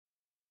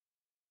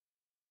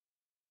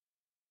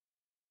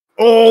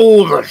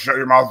Oh, the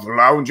Shaymouth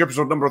Lounge,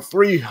 episode number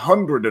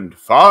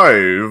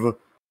 305,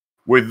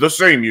 with the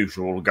same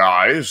usual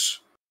guys.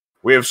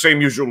 We have same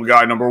usual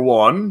guy number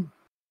 1,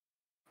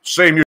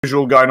 same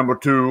usual guy number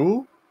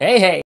 2,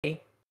 Hey.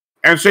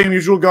 and same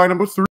usual guy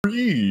number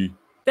 3.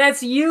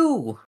 That's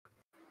you.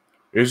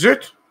 Is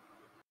it?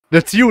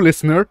 That's you,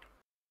 listener.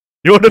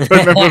 You're the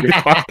third member of this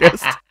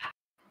podcast.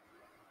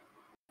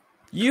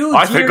 You,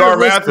 I think our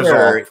math is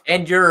off.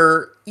 And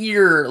your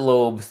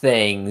earlobe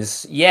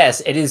things.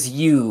 Yes, it is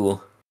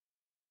you.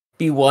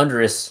 Be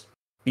wondrous.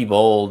 Be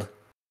bold.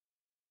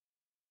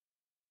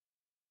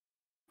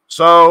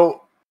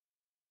 So,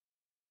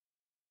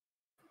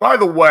 by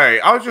the way,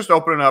 I was just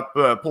pulling up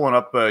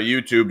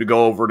YouTube to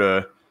go over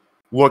to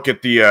look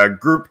at the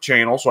group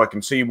channel so I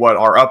can see what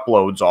our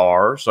uploads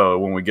are. So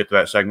when we get to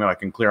that segment, I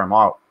can clear them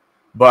out.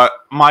 But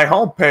my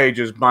homepage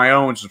is my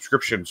own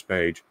subscriptions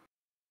page.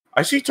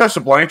 I see Tessa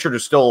Blanchard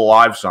is still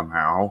alive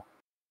somehow.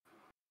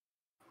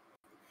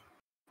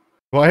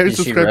 Why are you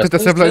subscribed to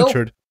Tessa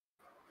Blanchard?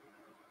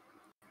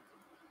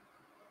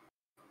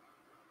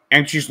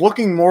 And she's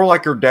looking more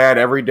like her dad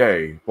every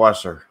day.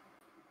 Bless her.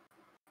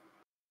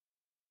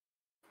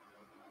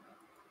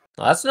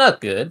 Well, that's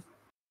not good.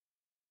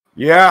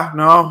 Yeah,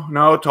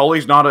 no.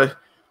 Tully's not a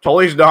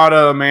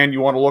man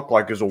you want to look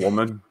like as a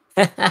woman.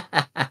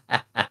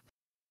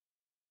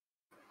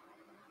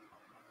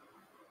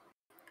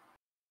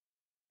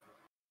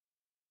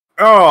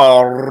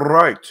 All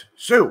right.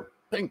 So,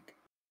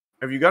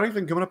 have you got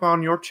anything coming up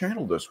on your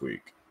channel this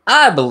week?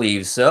 I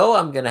believe so.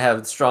 I'm going to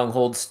have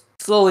Strongholds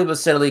slowly but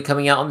steadily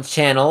coming out on the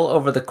channel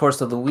over the course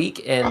of the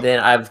week, and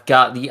then I've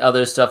got the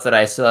other stuff that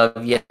I still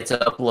have yet to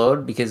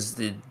upload because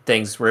the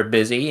things were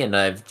busy and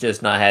I've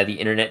just not had the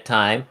internet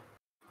time.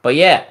 But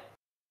yeah,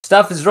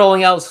 stuff is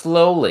rolling out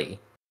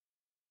slowly.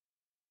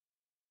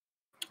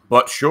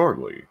 But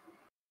surely.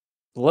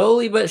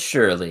 Slowly but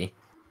surely.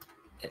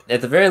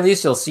 At the very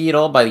least, you'll see it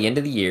all by the end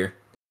of the year.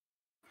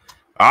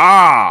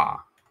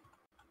 Ah!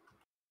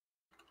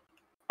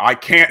 I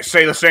can't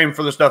say the same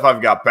for the stuff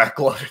I've got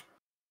backloaded.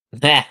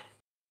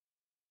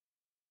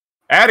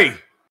 Addy!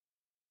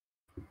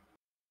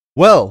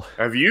 Well,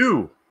 have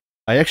you?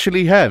 I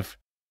actually have.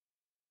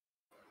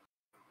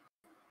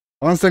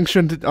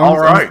 Unsanctioned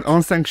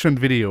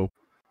video.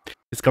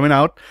 It's coming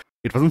out.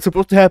 It wasn't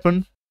supposed to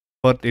happen,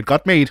 but it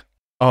got made.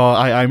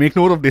 I make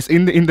note of this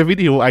in the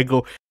video. I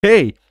go,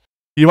 hey,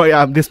 you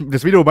might, this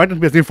video might not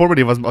be as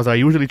informative as I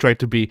usually try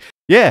to be.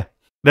 Yeah,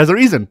 there's a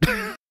reason.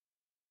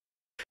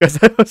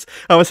 Because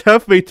I was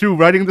halfway through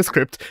writing the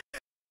script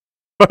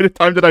by the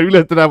time that I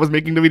realized that I was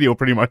making the video,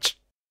 pretty much.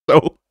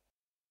 So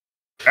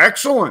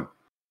excellent.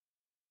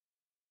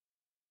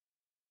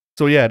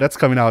 So yeah, that's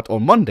coming out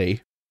on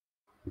Monday.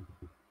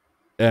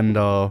 And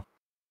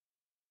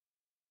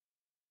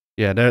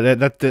yeah,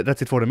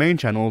 that's it for the main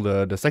channel.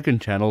 The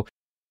second channel,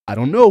 I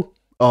don't know.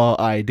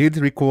 I did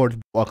record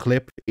a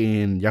clip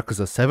in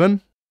Yakuza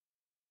 7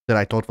 that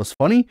I thought was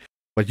funny,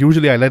 but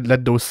usually I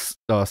let those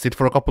sit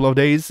for a couple of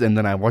days, and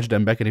then I watch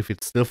them back, and if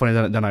it's still funny,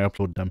 then I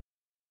upload them.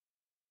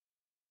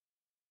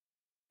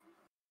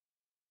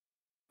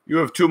 You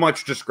have too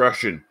much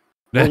discretion.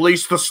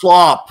 Release the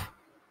slop.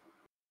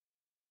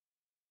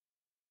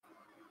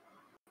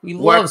 We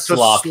love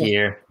slop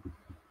here.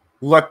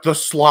 Let the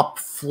slop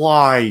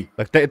fly.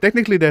 Like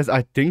technically,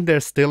 I think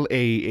there's still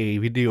a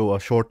video, a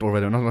short, or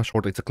not a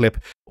short, it's a clip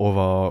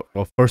of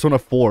Persona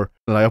 4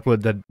 that I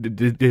uploaded that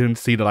didn't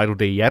see the light of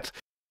day yet,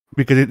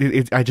 because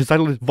I just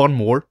titled it One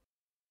More,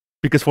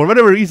 because for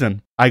whatever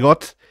reason I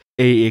got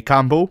a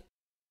combo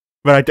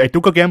where I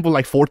took a gamble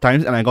like 4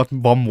 times and I got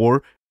one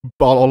more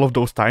all of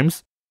those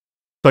times,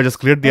 so I just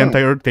cleared the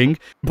entire thing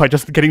by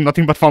just getting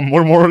nothing but one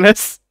more or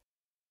less.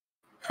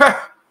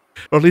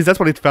 Or at least that's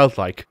what it felt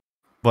like.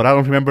 But I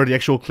don't remember the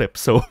actual clip,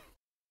 so...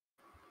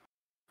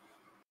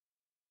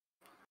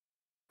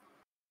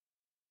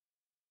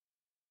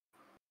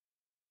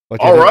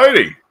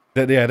 Alrighty!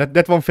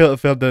 That one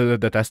failed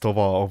the test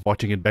of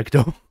watching it back,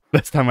 though.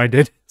 Last time I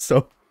did,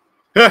 so...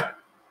 But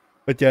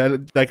yeah,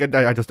 like,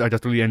 I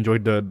just really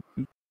enjoyed the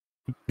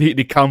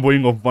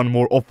comboing of one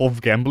more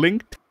off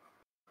gambling.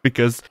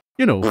 Because,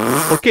 you know,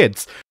 for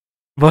kids.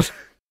 But...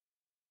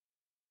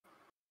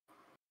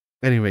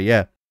 Anyway,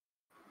 yeah.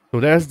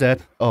 So there's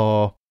that,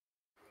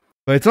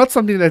 but it's not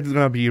something that's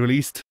gonna be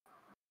released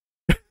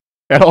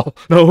at all.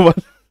 No,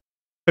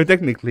 but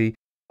technically,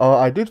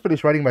 I did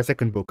finish writing my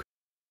second book,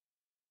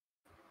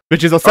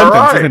 which is a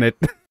sentence, isn't it?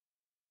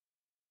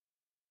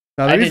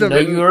 Now, I didn't know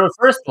you were a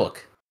first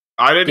book.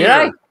 I didn't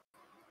either.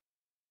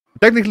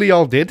 Technically,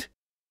 y'all did,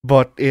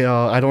 but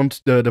I don't.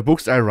 The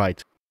books I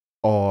write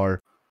are,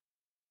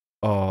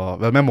 well,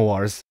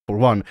 memoirs for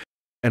one,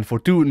 and for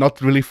two, not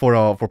really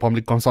for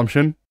public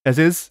consumption. As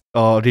is,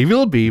 they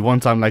will be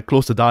once I'm like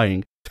close to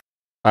dying.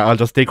 I'll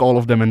just take all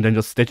of them and then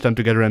just stitch them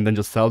together and then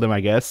just sell them,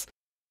 I guess.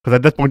 Because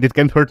at that point it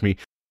can't hurt me.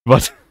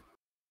 But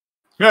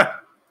yeah.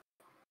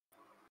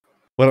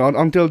 Well,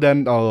 until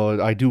then,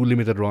 I do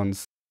limited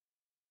runs,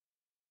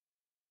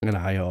 and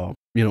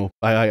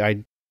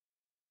I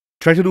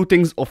try to do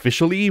things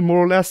officially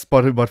more or less,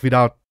 but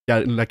without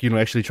like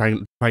actually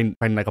trying find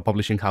like a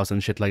publishing house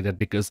and shit like that,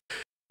 because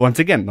once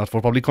again, not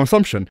for public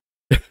consumption.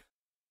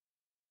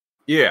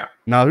 Yeah.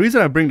 Now the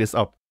reason I bring this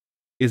up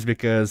is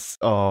because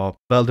well,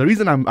 the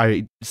reason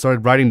I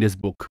started writing this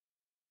book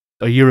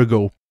a year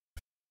ago,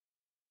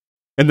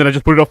 and then I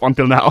just put it off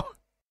until now.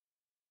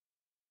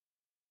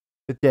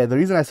 But yeah, the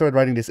reason I started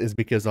writing this is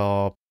because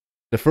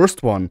the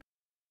first one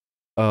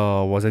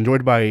was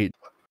enjoyed by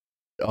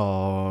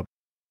well,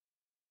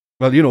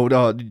 you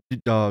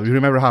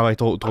remember how I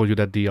told you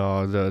that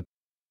the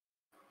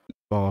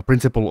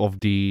principal of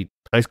the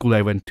high school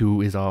I went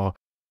to is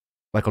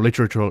like a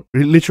literature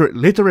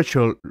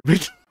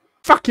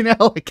fucking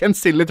hell, I can't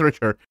say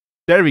literature.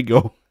 There we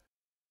go.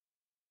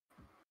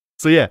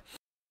 So yeah,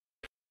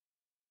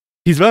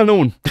 he's well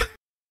known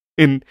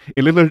in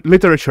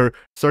literature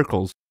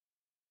circles.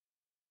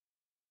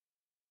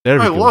 There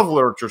we I go. love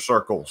literature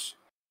circles.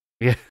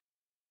 Yeah.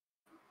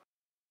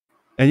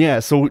 And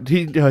yeah, so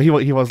he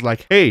was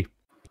like, "Hey,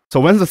 so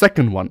when's the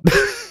second one?"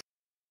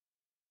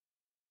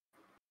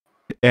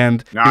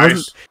 And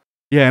Nice.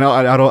 yeah, and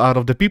out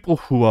of the people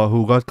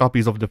who got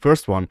copies of the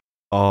first one,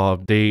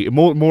 they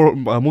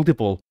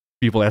multiple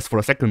people asked for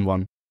a second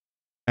one,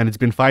 and it's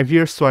been 5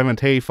 years. So I went,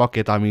 "Hey, fuck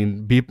it. I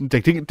mean,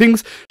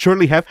 things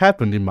surely have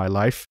happened in my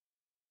life.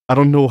 I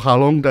don't know how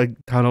long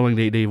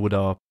they would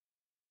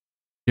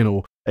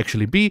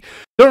actually be."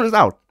 Turns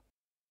out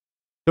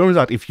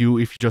if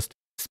you just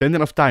spend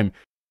enough time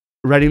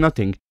writing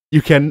nothing, you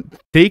can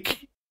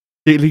take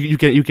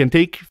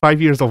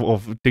 5 years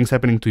of things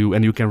happening to you,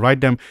 and you can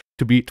write them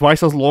to be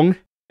twice as long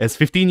as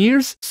 15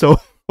 years. So,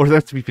 or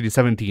that's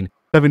 17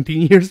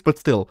 years, but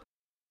still.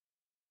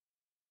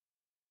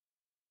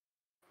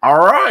 All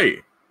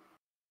right.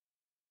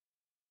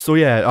 So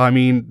yeah, I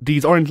mean,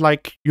 these aren't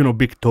like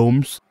big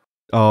tomes.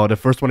 The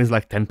first one is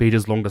like 10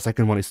 pages long. The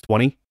second one is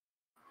 20.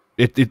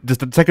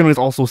 The second one is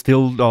also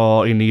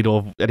still in need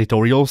of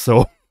editorial,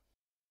 so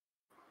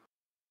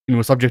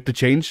subject to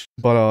change.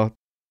 But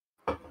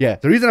yeah,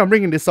 the reason I'm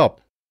bringing this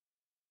up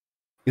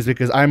is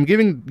because I'm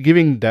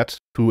giving that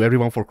to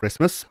everyone for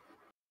Christmas.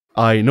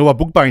 I know a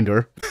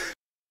bookbinder,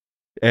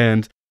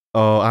 and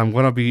I'm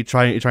gonna be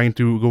trying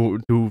to go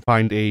to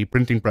find a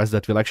printing press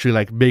that will actually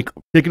like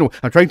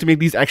I'm trying to make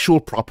these actual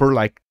proper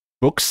like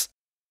books,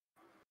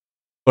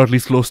 or at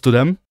least close to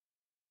them,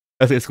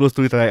 as close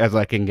to it as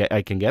I can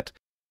get.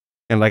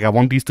 And like I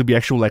want these to be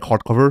actual like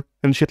hardcover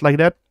and shit like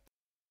that.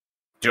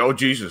 Oh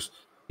Jesus.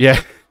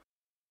 Yeah.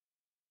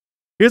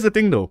 Here's the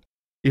thing though,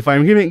 if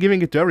I'm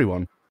giving it to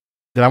everyone,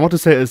 then I want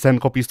to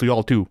send copies to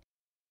y'all too.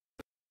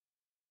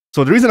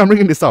 So the reason I'm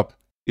bringing this up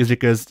is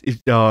because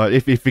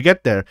if we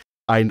get there,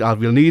 I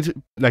will need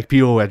like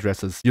PO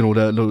addresses.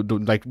 The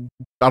like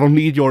I don't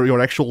need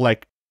your actual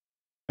like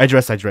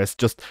address,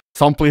 just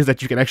someplace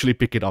that you can actually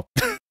pick it up.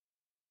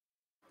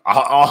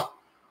 I'll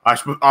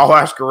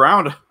ask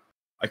around,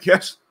 I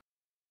guess.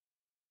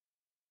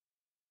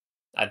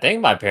 I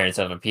think my parents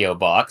have a PO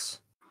box.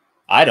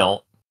 I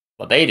don't,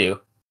 but they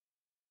do.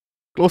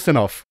 Close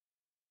enough.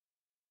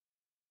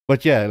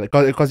 But yeah,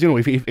 because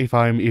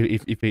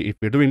if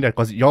we're doing that,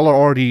 because y'all are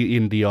already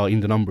in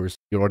the numbers,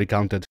 you're already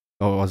counted.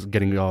 I was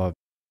getting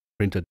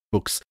printed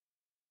books.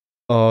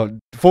 For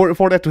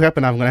that to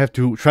happen, I'm gonna have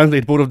to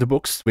translate both of the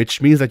books,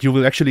 which means that you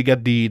will actually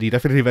get the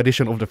definitive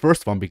edition of the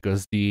first one,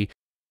 because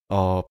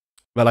well,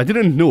 I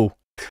didn't know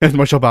as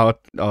much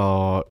about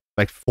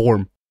like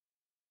form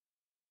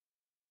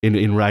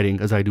in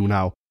writing as I do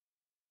now.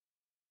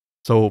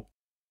 So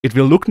it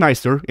will look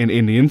nicer in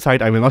the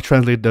inside. I will not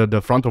translate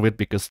the front of it,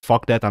 because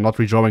fuck that, I'm not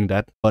redrawing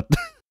that. But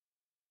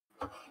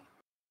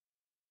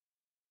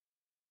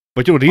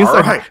but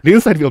the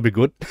inside will be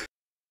good.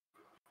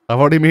 I've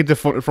already made the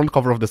front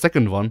cover of the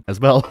second one as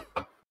well.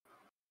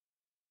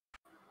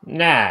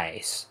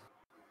 Nice.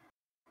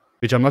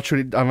 Which I'm not sure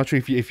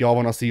if y'all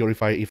want to see, or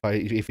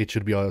if it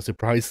should be a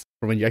surprise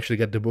for when you actually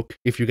get the book,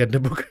 if you get the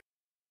book.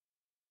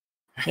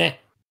 Yeah.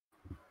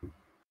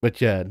 But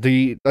yeah,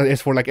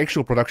 as for like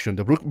actual production,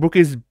 the book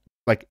is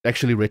like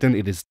actually written.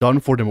 It is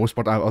done for the most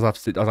part. As I've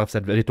said,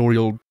 the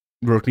editorial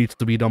work needs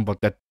to be done, but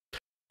that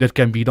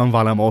can be done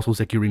while I'm also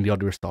securing the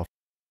other stuff.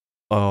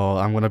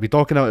 I'm gonna be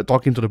talking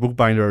to the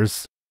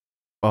bookbinders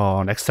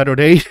next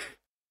Saturday,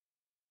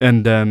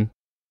 and then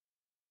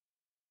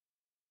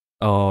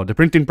the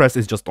printing press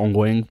is just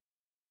ongoing.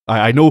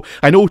 I know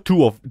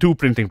two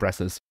printing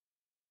presses.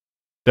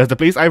 There's the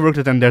place I worked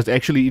at, and there's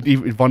actually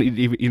one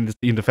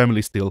in the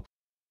family still.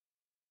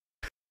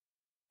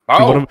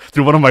 Oh.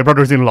 Through one of my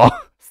brothers-in-law.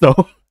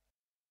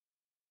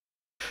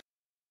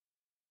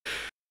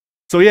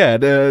 So yeah,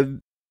 the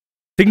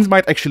things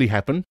might actually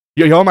happen.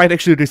 Y'all might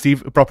actually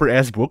receive proper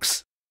ass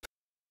books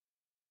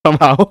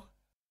somehow.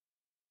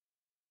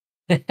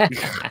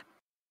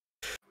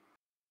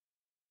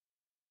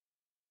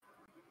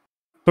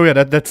 So yeah,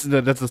 that's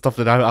the stuff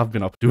that I've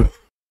been up to.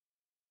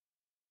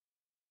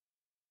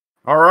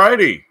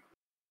 Alrighty.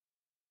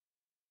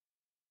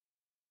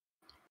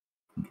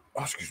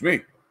 Oh, excuse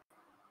me.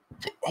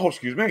 Oh,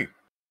 excuse me.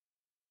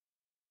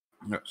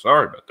 No,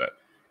 sorry about that.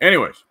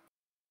 Anyways,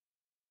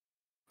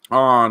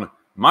 on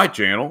my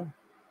channel,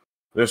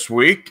 this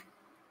week.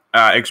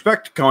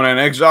 Expect Conan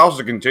Exiles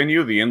to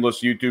continue the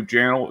Endless YouTube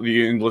channel,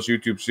 the Endless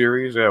YouTube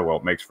series. Yeah, well,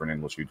 it makes for an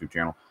Endless YouTube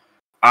channel.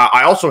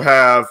 I also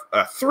have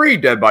 3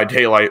 Dead by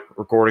Daylight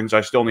recordings I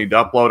still need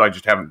to upload. I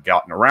just haven't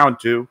gotten around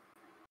to.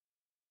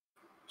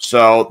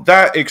 So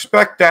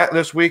expect that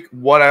this week.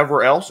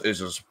 Whatever else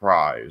is a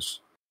surprise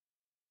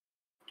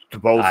to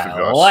both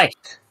of us.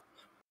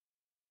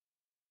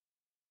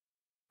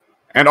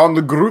 And on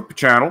the group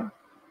channel,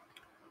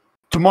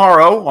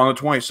 tomorrow on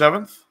the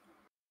 27th,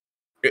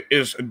 it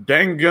is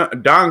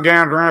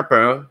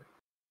Danganronpa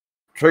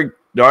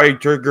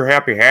Trigger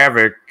Happy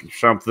Havoc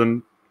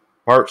something,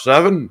 part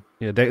 7.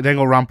 Yeah,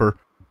 Dango Romper.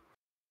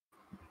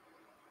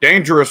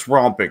 Dangerous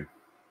Romping.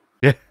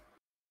 Yeah.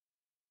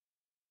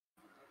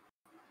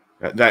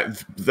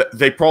 That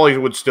they probably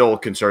would still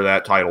consider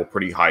that title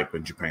pretty hype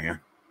in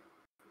Japan.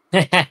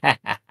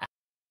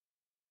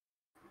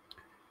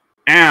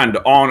 And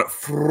on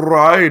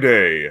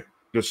Friday,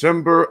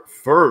 December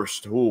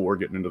 1st, we're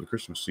getting into the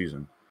Christmas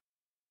season.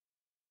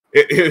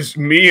 It is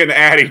me and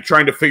Addy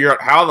trying to figure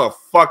out how the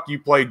fuck you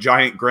play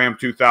Giant Graham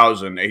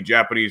 2000, a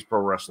Japanese pro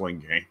wrestling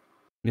game.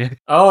 Yeah.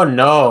 Oh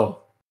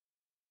no.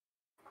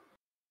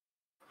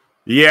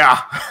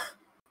 Yeah.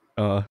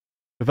 By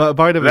the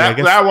way, I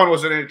guess that one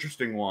was an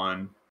interesting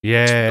one.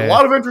 Yeah. A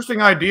lot of interesting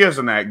ideas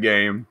in that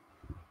game.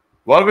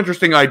 A lot of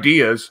interesting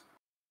ideas.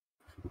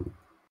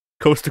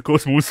 Coast to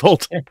coast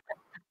moonsault.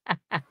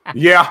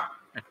 Yeah.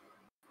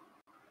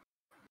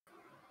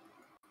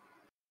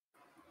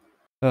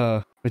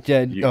 But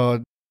yeah,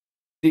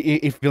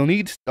 if you'll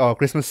need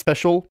Christmas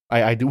special,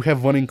 I do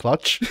have one in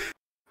clutch.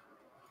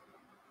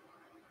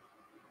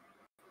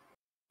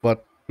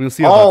 But we'll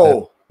see about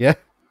that. Yeah?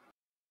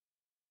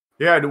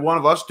 Yeah, do one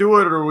of us do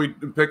it, or we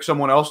pick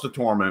someone else to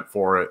torment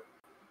for it?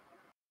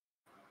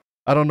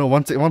 I don't know.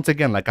 Once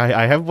again, like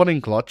I have one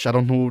in clutch. I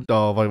don't know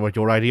what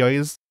your idea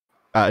is.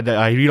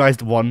 I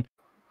realized one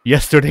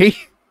yesterday.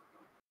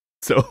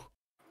 So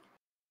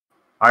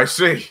I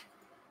see.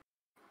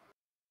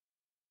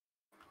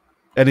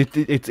 And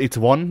it's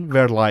one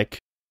where like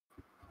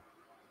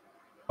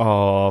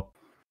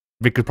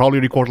we could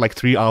probably record like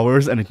 3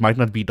 hours and it might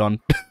not be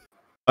done.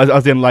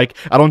 as in like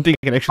I don't think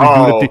I can actually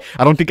do the thing.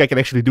 I don't think I can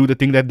actually do the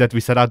thing that we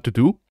set out to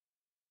do.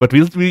 But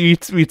we'll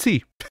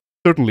see.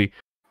 Certainly.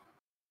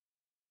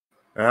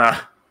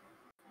 I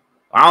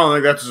don't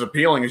think that's as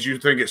appealing as you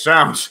think it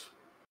sounds.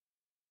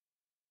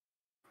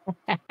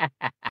 I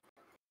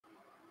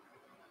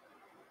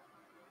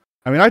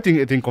mean, I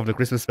think of the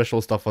Christmas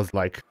special stuff as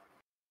like,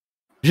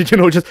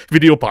 just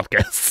video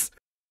podcasts,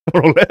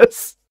 more or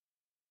less.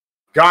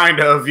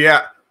 Kind of,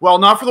 yeah. Well,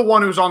 not for the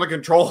one who's on the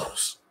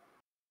controls.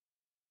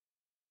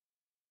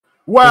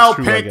 Well,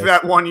 true, Pink,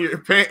 that one year,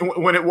 Pink,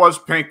 when it was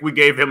Pink, we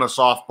gave him a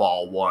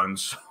softball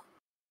once.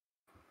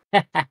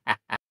 That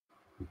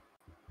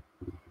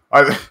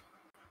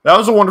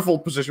was a wonderful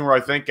position where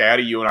I think,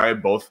 Addy, you and I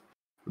had both.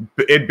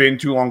 It'd been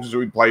too long since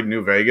we played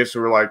New Vegas,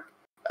 so we're like,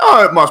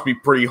 oh, it must be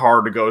pretty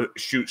hard to go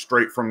shoot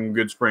straight from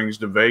Good Springs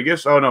to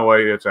Vegas. Oh, no,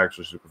 wait, it's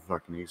actually super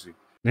fucking easy.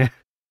 Yeah.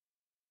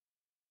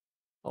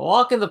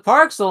 Walk in the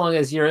park so long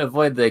as you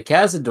avoid the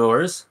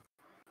Cazadors.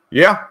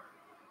 Yeah.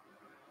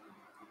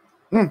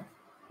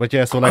 But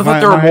yeah, so like I thought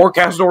there were more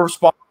Cazador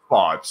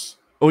spots.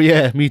 Oh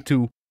yeah, me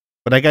too.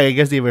 But I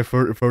guess they were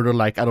further,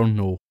 like, I don't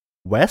know,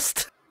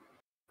 west?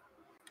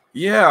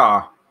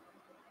 Yeah.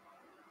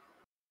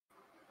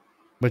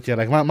 But yeah,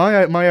 like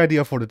my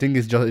idea for the thing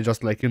is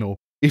just like,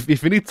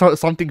 if we need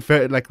something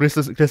fair, like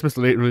Christmas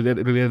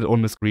related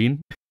on the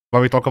screen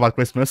while we talk about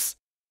Christmas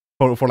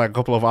for like a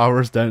couple of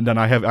hours, then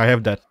I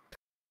have that.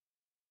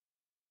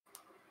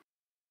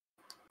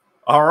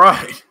 All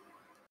right.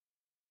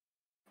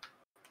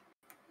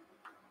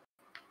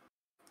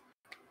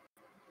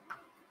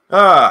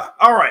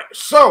 All right.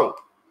 So,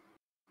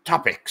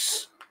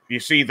 topics.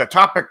 You see, the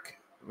topic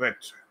that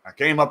I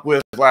came up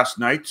with last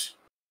night,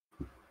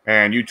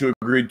 and you two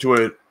agreed to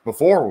it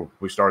before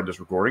we started this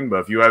recording,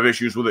 but if you have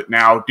issues with it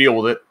now, deal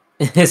with it.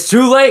 It's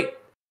too late.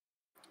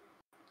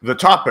 The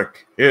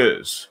topic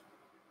is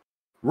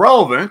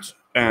relevant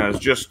as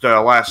just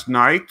last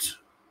night.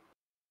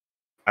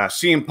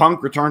 CM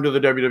Punk returned to the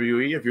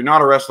WWE. If you're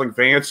not a wrestling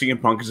fan,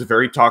 CM Punk is a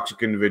very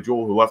toxic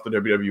individual who left the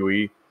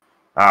WWE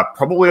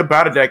probably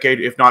about a decade,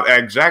 if not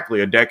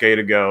exactly a decade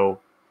ago,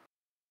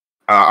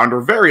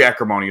 under very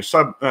acrimonious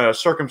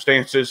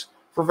circumstances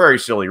for very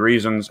silly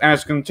reasons, and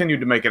has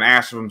continued to make an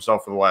ass of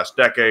himself for the last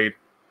decade.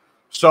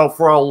 So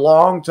for a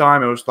long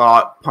time, it was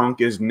thought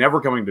Punk is never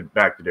coming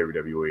back to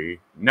WWE.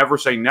 Never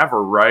say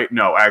never, right?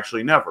 No,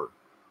 actually never.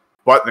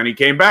 But then he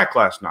came back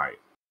last night.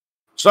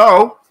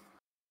 So,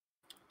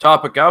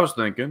 topic I was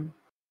thinking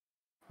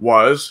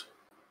was,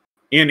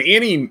 in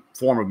any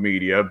form of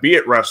media, be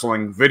it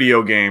wrestling,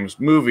 video games,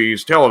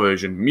 movies,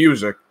 television,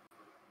 music,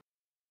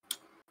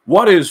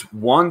 what is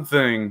one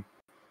thing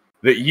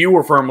that you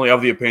were firmly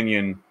of the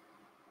opinion,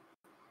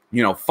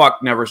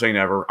 fuck, never say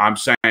never, I'm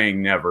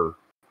saying never,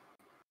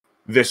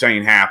 this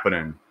ain't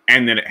happening,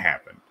 and then it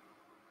happened?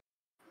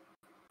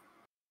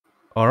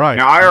 All right.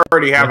 Now, I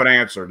already have an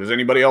answer. Does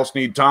anybody else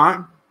need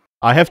time?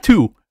 I have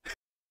two.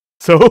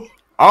 So,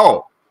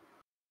 Oh,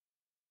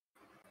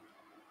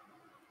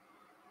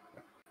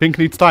 Pink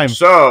needs time.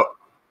 so,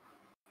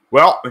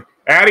 well,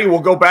 Addy, we'll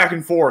go back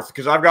and forth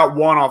because I've got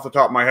one off the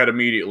top of my head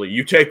immediately.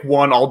 You take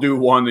one, I'll do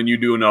one, then you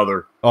do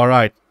another. All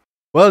right.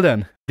 Well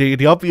then,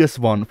 the obvious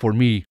one for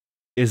me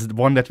is the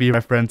one that we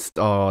referenced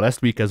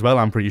last week as well,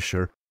 I'm pretty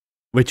sure,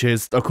 which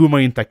is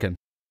Akuma in Tekken.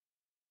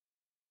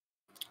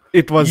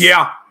 It was...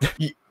 Yeah.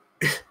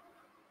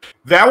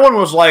 That one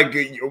was like,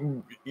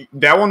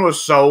 that one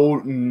was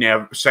so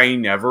say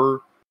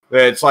never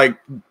that it's like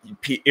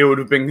it would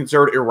have been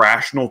considered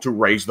irrational to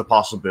raise the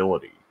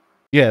possibility.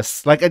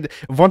 Yes, like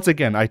once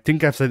again, I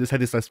think I've said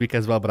this last week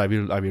as well, but I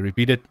will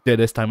repeat it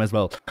this time as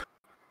well.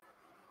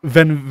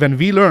 When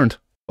we learned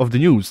of the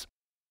news,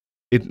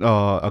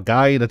 a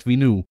guy that we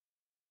knew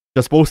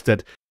just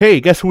posted, "Hey,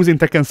 guess who's in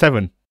Tekken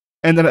 7?"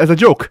 And then as a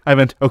joke, I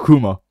went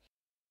Akuma,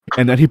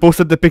 and then he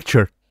posted the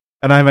picture,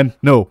 and I went,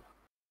 "No,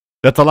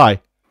 that's a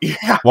lie."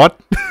 Yeah. What?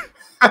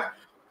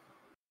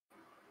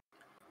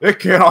 It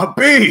cannot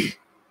be.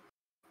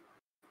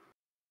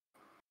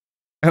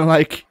 And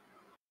like,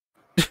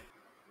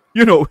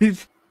 you know,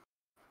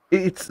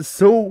 it's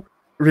so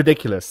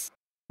ridiculous.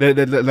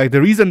 Like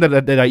the reason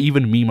that I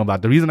even meme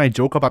about, the reason I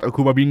joke about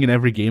Akuma being in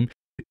every game,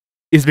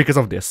 is because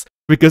of this.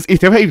 Because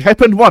it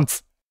happened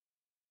once.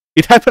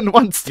 It happened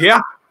once.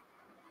 Yeah,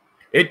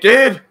 it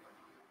did.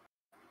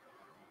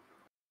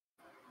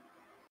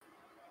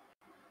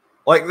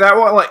 Like that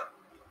one, like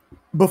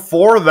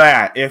before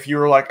that, if you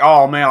were like,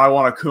 "Oh man, I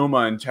want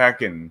Akuma in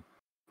Tekken,"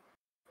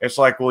 it's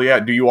like, well, yeah.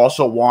 Do you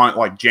also want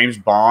like James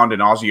Bond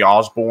and Ozzy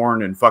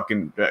Osbourne and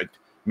fucking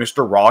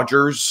Mr.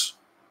 Rogers?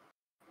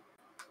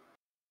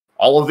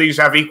 All of these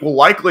have equal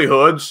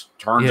likelihoods.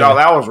 Turns out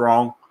that was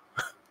wrong.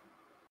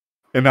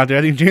 And now they're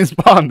adding James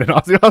Bond and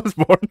Ozzy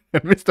Osbourne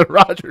and Mr.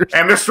 Rogers.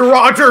 And Mr.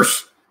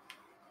 Rogers!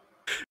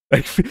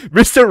 Like,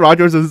 Mr.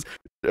 Rogers'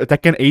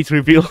 Tekken 8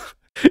 reveal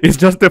is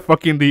just the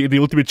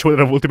ultimate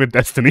shoulder of Ultimate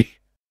Destiny.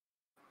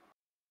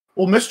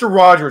 Well, Mr.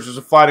 Rogers as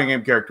a fighting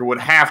game character would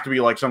have to be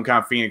like some kind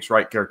of Phoenix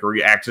Wright character where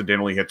he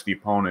accidentally hits the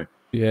opponent.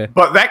 Yeah.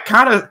 But that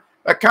kind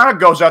of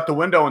goes out the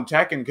window in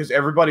Tekken because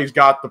everybody's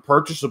got the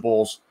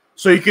purchasables.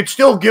 So you could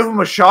still give them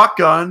a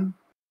shotgun.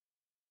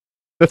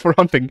 That's for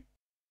hunting.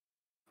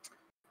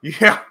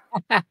 Yeah.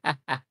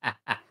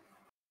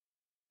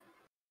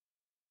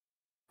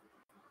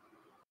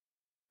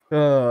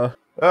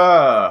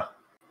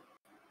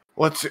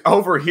 Let's see.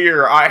 Over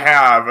here I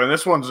have, and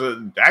this one's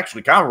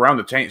actually kind of around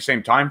the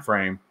same time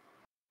frame.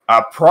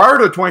 Prior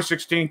to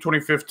 2016,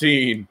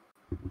 2015,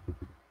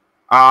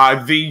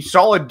 the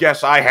solid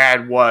guess I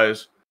had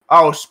was,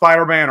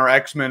 Spider-Man or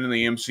X-Men in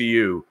the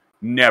MCU.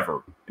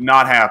 Never.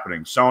 Not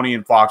happening. Sony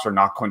and Fox are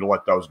not going to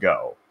let those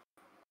go.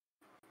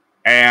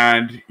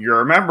 And you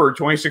remember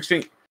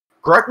 2016,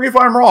 correct me if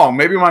I'm wrong,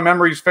 maybe my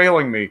memory's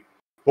failing me,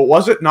 but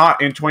was it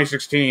not in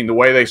 2016, the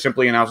way they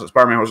simply announced that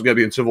Spider-Man was going to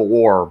be in Civil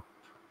War,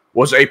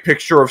 was a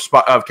picture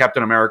of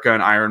Captain America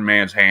and Iron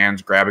Man's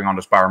hands grabbing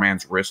onto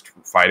Spider-Man's wrist,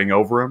 fighting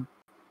over him?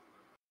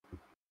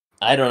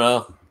 I don't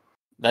know.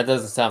 That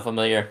doesn't sound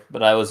familiar,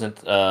 but I wasn't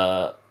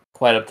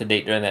quite up to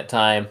date during that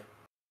time.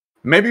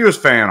 Maybe it was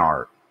fan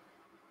art.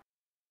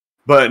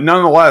 But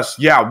nonetheless,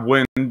 yeah,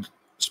 when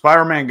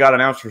Spider-Man got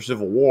announced for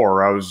Civil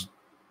War, I was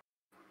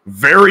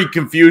very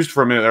confused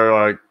from it. They're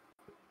like,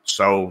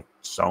 so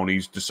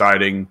Sony's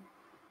deciding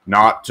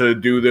not to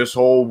do this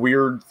whole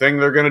weird thing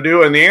they're going to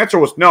do? And the answer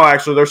was no,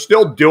 actually, they're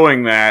still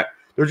doing that.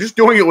 They're just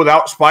doing it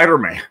without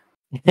Spider-Man.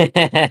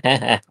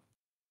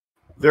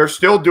 They're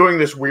still doing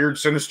this weird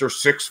Sinister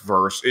Six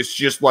verse. It's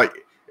just like,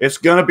 it's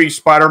going to be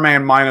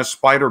Spider-Man minus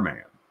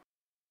Spider-Man.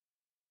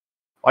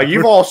 Like,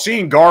 you've all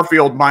seen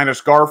Garfield minus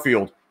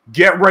Garfield.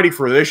 Get ready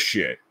for this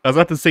shit. I was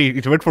about to say,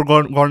 it went for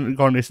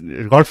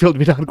Garfield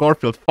without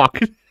Garfield. Fuck.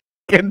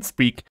 Can't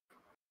speak.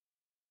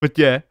 But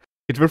yeah,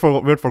 it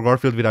went for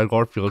Garfield without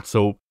Garfield,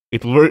 so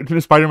it will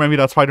work. Spider-Man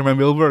without Spider-Man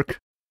will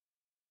work.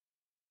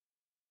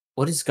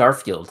 What is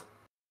Garfield?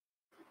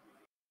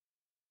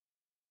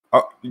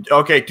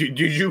 Okay, did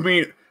you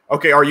mean...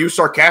 Okay, are you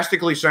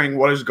sarcastically saying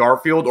what is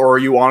Garfield, or are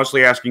you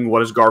honestly asking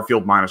what is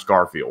Garfield minus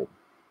Garfield?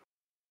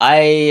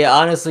 I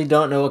honestly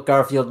don't know what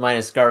Garfield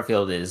minus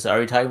Garfield is. Are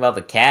we talking about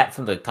the cat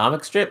from the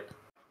comic strip?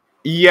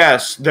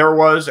 Yes, there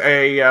was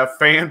a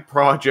fan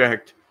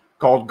project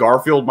called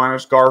Garfield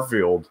minus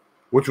Garfield,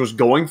 which was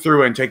going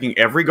through and taking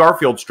every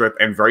Garfield strip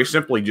and very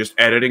simply just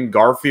editing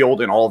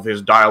Garfield and all of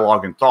his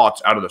dialogue and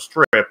thoughts out of the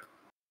strip,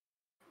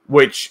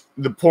 which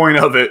the point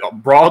of it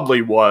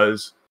broadly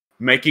was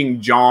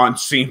making John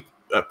seem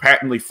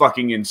patently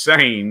fucking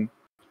insane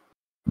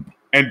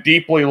and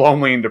deeply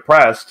lonely and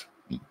depressed.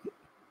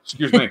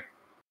 Excuse me.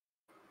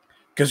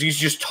 Because he's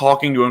just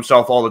talking to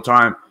himself all the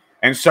time.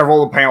 And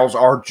several of the panels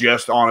are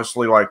just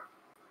honestly like...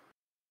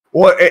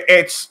 Well,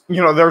 it's...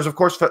 You know, there's, of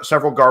course,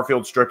 several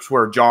Garfield strips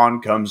where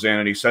John comes in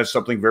and he says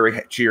something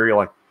very cheery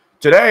like,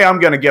 today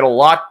I'm going to get a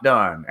lot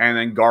done. And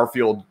then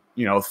Garfield,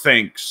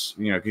 thinks,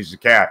 because he's a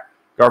cat.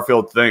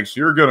 Garfield thinks,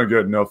 you're going to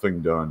get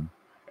nothing done.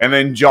 And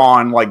then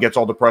John, gets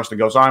all depressed and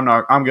goes, I'm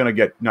going to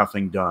get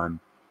nothing done.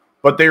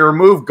 but they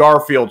removed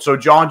Garfield. So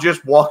John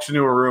just walks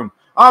into a room.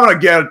 I'm going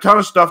to get a ton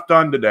of stuff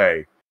done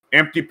today.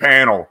 Empty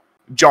panel.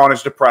 John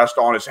is depressed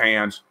on his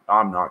hands.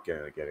 I'm not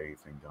going to get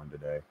anything done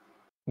today.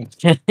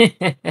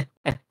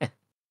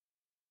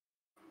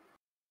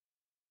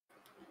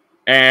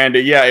 And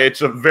yeah,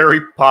 it's a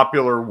very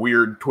popular,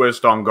 weird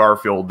twist on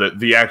Garfield that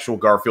the actual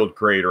Garfield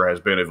creator has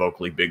been a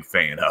vocally big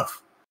fan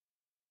of.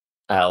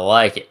 I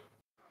like it.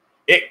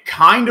 It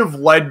kind of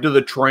led to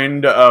the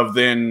trend of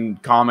then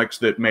comics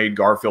that made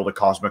Garfield a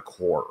cosmic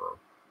horror.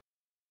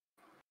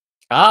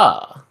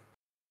 Ah.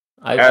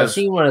 I've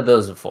seen one of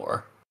those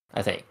before,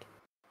 I think.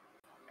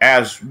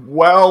 As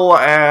well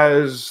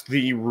as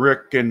the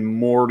Rick and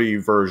Morty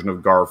version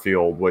of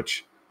Garfield,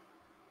 which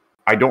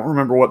I don't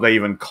remember what they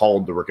even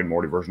called the Rick and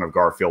Morty version of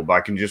Garfield, but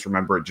I can just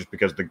remember it just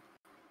because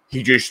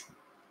he just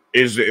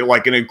is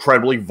like an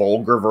incredibly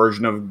vulgar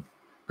version of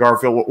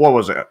Garfield. What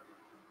was it?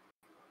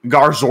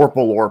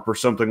 Garzorpalorp or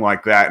something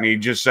like that, and he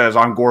just says,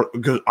 I'm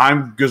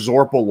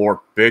Gazorpalorp,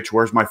 bitch,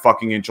 where's my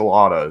fucking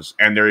enchiladas?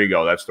 And there you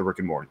go, that's the Rick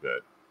and Morty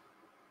bit.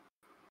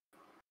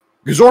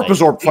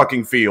 Gazorpazorp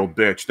fucking field,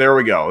 bitch. There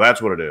we go,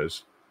 that's what it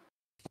is.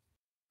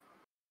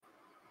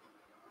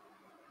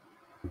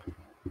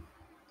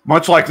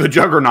 Much like the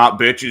Juggernaut,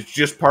 bitch, it's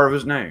just part of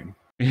his name.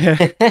 Yeah.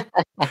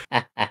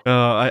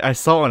 I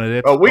saw an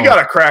edit. Oh, we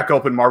gotta crack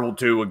open Marvel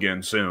 2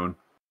 again soon.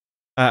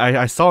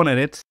 I saw an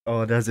edit.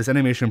 There's this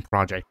animation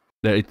project.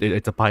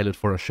 It's a pilot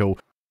for a show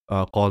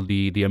called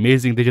the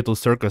Amazing Digital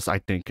Circus, I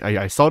think.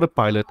 I saw the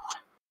pilot,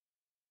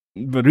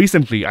 but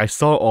recently I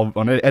saw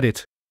an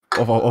edit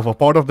of a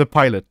part of the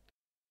pilot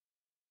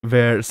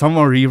where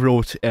someone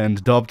rewrote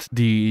and dubbed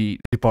the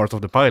part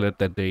of the pilot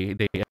that they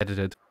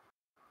edited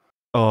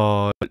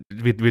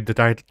with the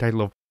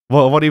title of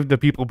what if the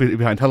people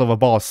behind Hell of a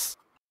Boss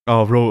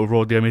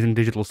wrote the Amazing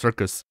Digital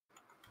Circus,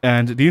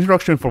 and the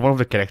introduction for one of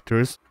the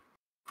characters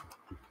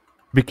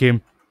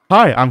became,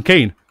 "Hi, I'm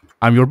Kane.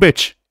 I'm your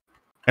bitch,"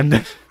 and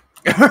then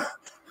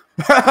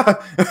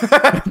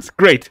it's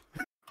great.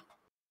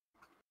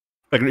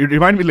 Like,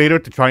 remind me later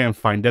to try and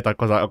find that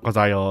because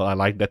I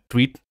like that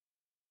tweet.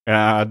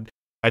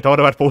 I thought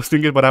about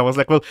posting it, but I was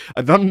like, well,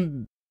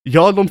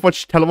 y'all don't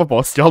watch Hell of a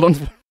Boss. Y'all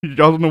don't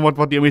know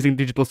what the Amazing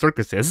Digital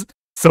Circus is.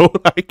 So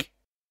like,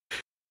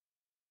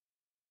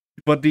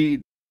 but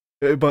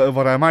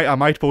I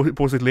might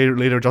post it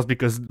later just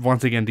because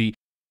once again the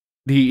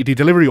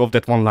delivery of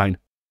that one line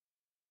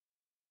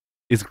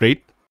is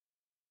great.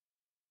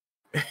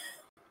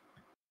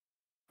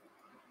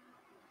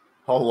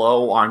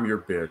 Hello, I'm your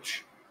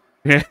bitch.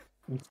 Yeah.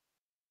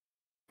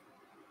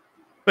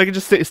 Like,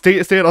 just stay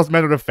it as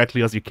matter of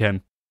factly as you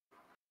can.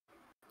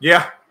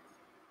 Yeah.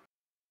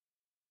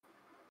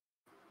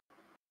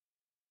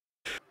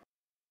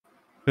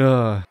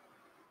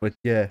 But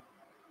yeah.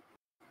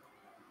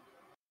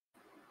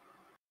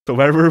 So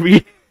where were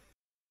we?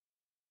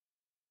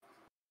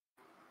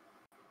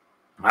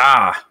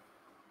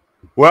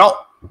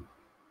 Well,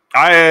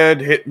 I had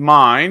hit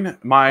mine,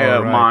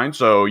 Alright.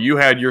 so you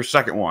had your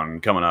second one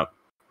coming up.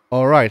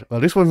 Alright, well,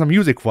 this one's a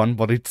music one,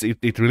 but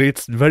it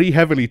relates very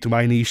heavily to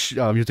my niche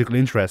musical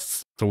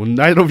interests. So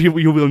neither of you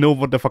will know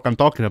what the fuck I'm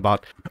talking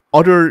about.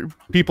 Other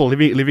people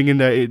living in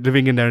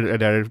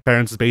their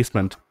parents'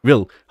 basement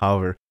will,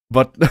 however.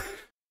 But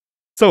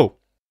so,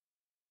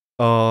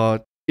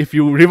 if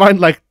you rewind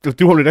like to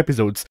 200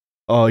 episodes,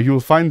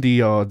 you'll find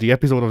the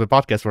episode of the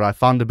podcast where I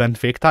found the band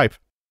Fake Type.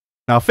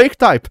 Now, Fake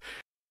Type,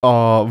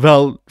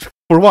 well,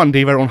 for one,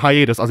 they were on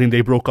hiatus, as in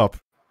they broke up.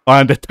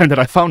 And the time that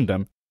I found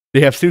them, they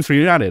have since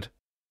reunited.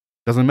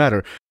 Doesn't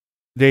matter.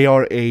 They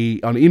are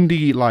an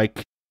indie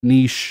like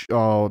niche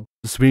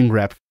swing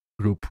rap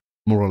group,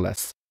 more or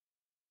less.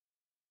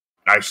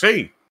 I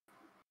see.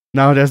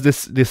 Now there's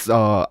this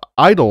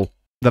idol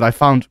that I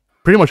found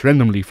pretty much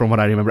randomly from what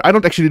I remember. I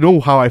don't actually know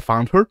how I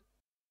found her.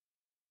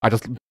 I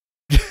just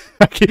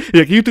like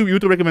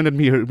YouTube recommended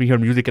me her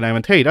music, and I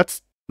went, hey,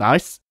 that's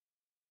nice.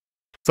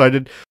 So I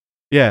did,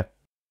 yeah.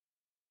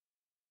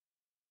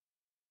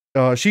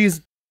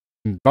 She's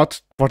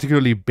not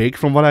particularly big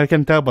from what I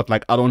can tell, but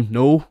like I don't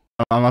know.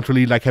 I'm not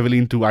really like heavily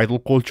into idol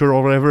culture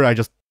or whatever. I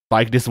just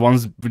like this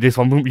woman's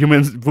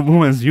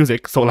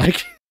music, so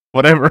like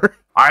whatever.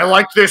 I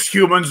like this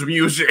human's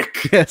music.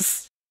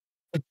 Yes.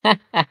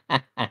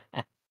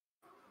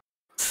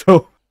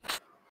 So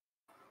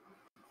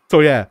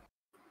yeah.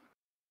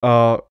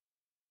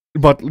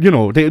 But you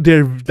know,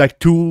 they're like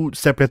two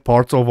separate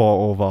parts of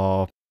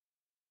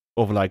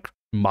like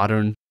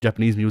modern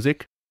Japanese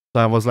music.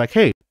 So I was like,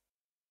 hey,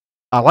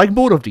 I like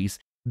both of these.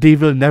 They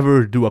will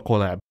never do a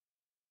collab.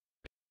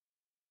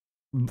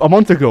 A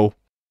month ago,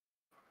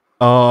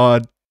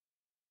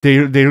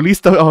 they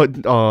released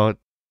an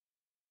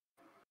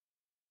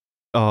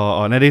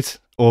edit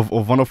of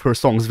one of her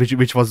songs,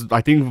 which was,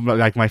 I think,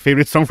 like my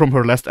favorite song from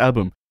her last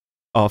album.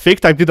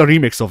 Fake Type did a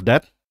remix of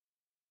that,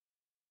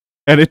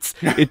 and it's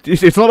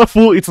not a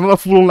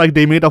full like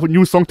they made a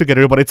new song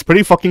together, but it's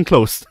pretty fucking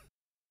close.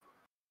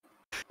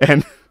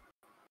 And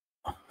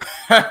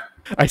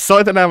I saw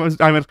it and I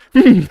went,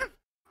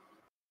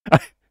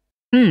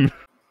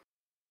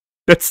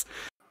 that's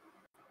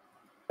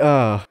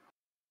it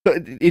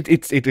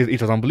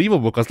was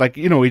unbelievable because like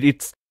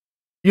it's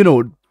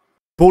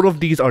both of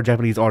these are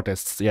Japanese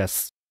artists,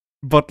 yes,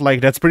 but like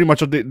that's pretty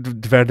much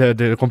where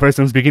the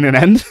comparisons begin and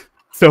end.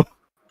 So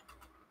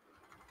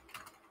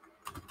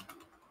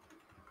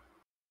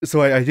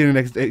I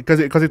didn't because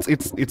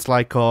it's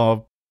like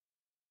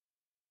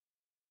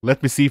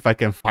let me see if I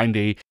can find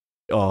a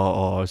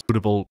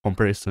suitable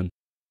comparison.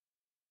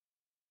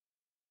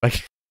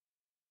 Like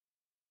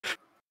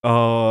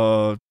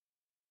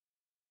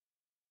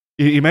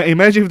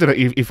imagine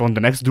if on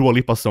the next Dua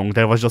Lipa song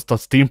there was just a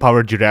steam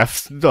powered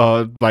giraffes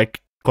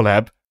like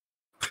collab.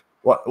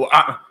 What?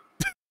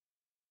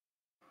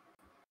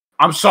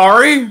 I'm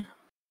sorry.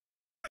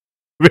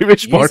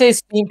 Which Did you part? say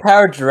steam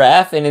powered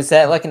giraffe? And is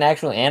that like an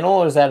actual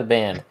animal or is that a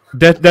band?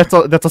 That's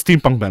a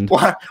steampunk band.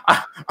 What?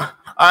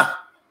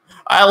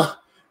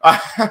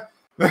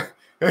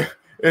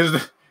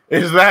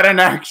 Is that an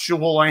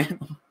actual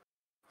animal?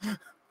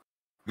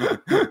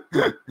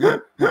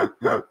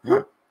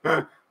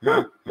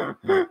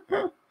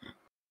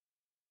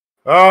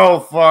 Oh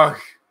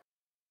fuck!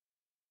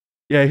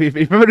 Yeah,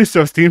 if memory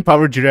serves, steam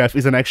powered giraffe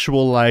is an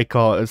actual like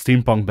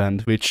steampunk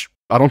band, which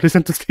I don't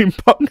listen to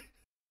steampunk.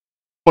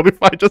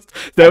 Spotify just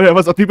there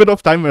was a little bit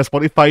of time where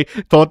Spotify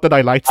thought that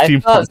I liked I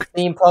steampunk. thought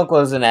steampunk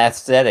was an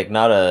aesthetic,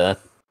 not a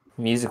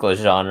musical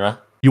genre.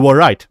 You were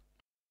right.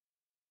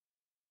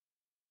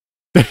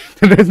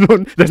 there's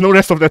no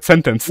rest of that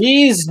sentence.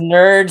 These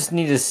nerds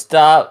need to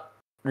stop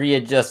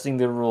readjusting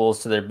the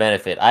rules to their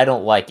benefit. I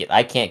don't like it.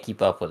 I can't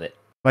keep up with it.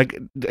 Like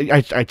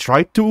I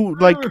tried to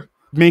like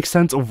make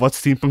sense of what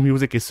steampunk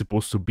music is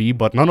supposed to be,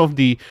 but none of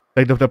the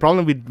the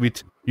problem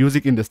with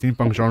music in the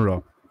steampunk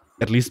genre,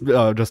 at least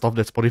the stuff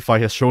that Spotify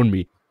has shown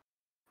me,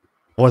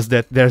 was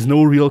that there's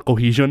no real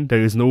cohesion.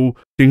 There is no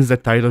things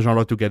that tie the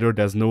genre together.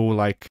 There's no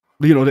like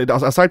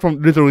aside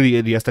from literally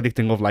the aesthetic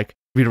thing of like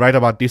we write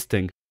about this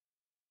thing,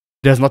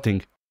 there's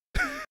nothing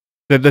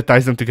that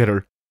ties them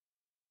together.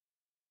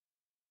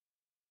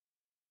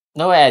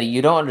 No, Addy,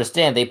 you don't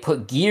understand. They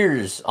put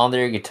gears on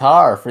their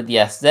guitar for the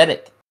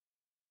aesthetic.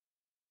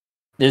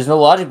 There's no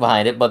logic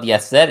behind it, but the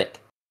aesthetic.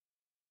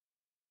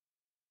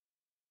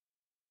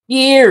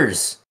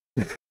 Gears!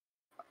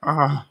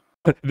 I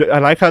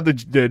like how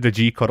the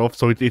G cut off,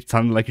 so it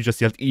sounded like you just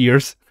yelled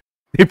ears.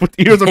 They put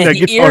ears on their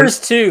guitar. Ears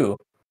too!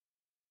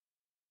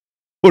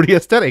 For the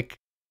aesthetic.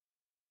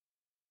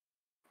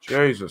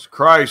 Jesus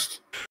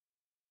Christ!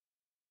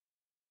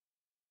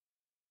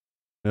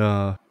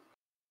 But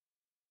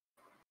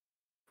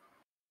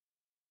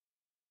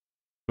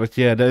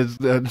yeah, there's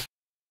I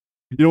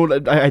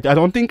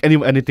don't think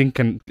anything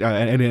can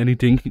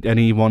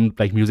anyone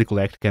like musical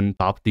act can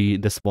top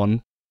this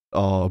one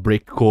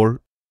breakcore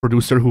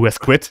producer who has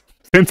quit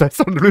since I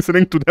started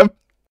listening to them.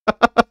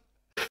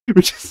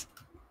 Which is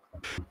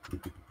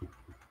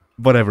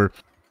whatever.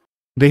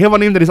 They have a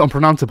name that is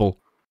unpronounceable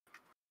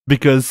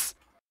because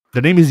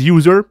the name is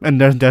user and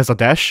there's a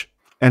dash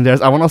and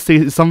there's I want to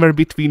say somewhere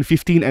between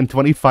 15 and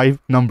 25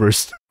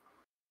 numbers.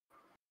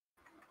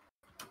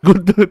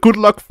 Good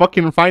luck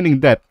fucking finding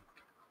that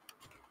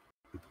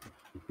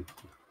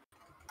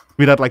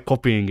without like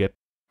copying it.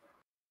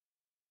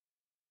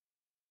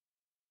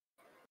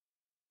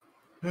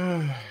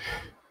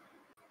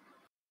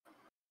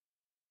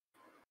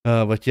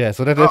 But yeah,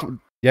 so that's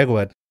yeah. Go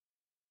ahead.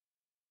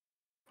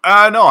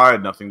 No, I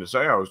had nothing to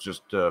say. I was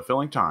just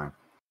filling time.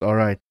 All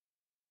right,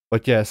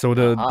 but yeah, so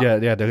the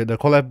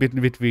collab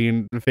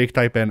between Fake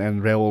Type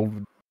and Rail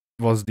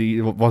was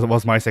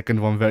my second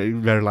one.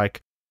 Where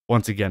like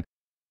once again,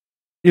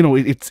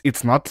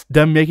 it's not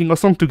them making a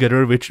song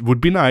together, which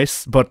would be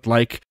nice, but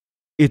like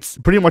it's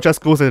pretty much as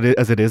close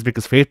as it is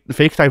because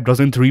Fake Type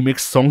doesn't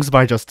remix songs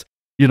by just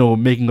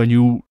making a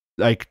new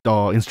like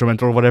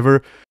instrumental or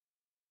whatever.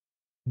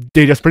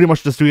 They just pretty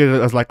much just do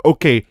it as like,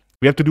 okay,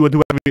 we have to do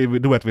a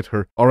duet with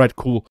her. All right,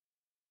 cool,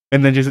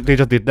 and then they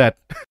just did that.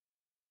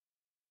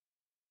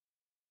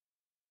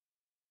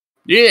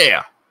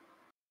 Yeah.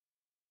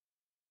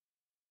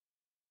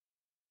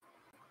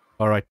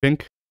 All right,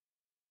 Pink.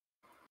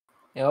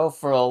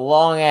 For a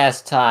long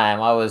ass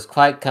time, I was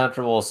quite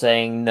comfortable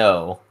saying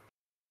no.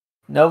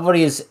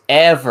 Nobody is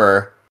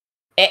ever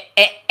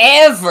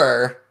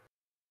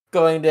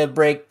going to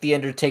break the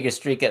Undertaker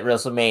streak at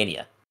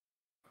WrestleMania.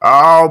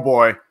 Oh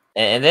boy.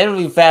 And then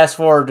we fast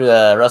forward to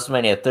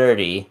WrestleMania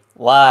 30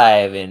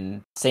 live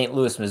in St.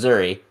 Louis,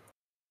 Missouri.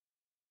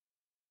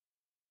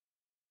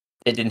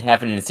 It didn't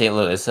happen in St.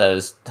 Louis. I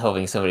was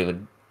hoping somebody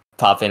would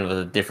pop in with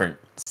a different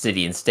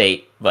city and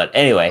state. But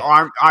anyway.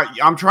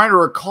 I'm trying to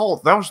recall.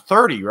 That was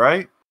 30,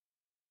 right?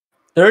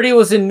 30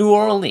 was in New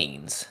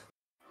Orleans.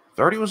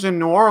 30 was in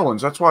New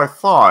Orleans. That's what I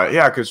thought.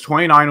 Yeah, because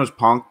 29 was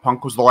Punk.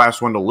 Punk was the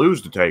last one to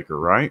lose to Taker,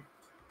 right?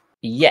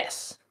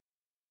 Yes.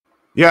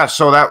 Yeah,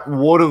 so that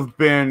would have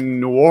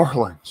been New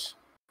Orleans.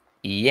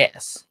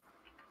 Yes.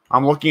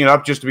 I'm looking it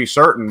up just to be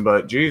certain,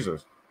 but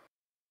Jesus.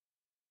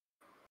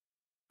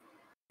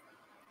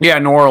 Yeah,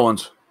 New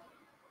Orleans.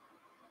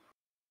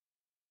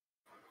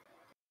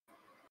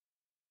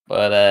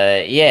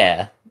 But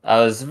yeah, I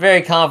was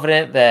very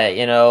confident that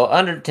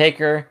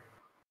Undertaker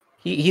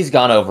He's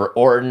gone over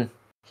Orton.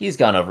 He's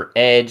gone over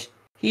Edge.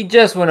 He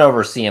just went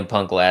over CM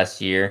Punk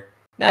last year.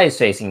 Now he's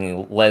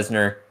facing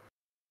Lesnar.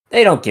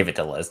 They don't give it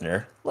to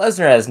Lesnar.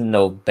 Lesnar has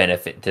no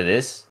benefit to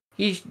this.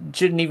 He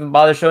shouldn't even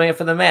bother showing up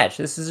for the match.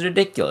 This is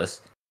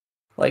ridiculous.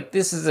 Like,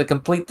 this is a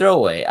complete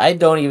throwaway. I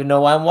don't even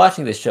know why I'm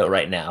watching this show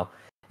right now.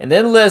 And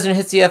then Lesnar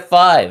hits the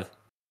F5.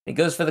 He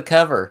goes for the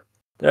cover.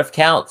 The ref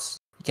counts.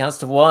 He counts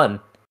to 1.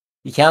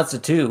 He counts to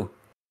 2.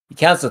 He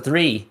counts to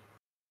 3.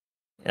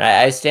 And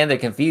I stand there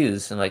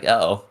confused. I'm like,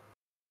 uh-oh.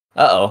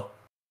 Uh-oh.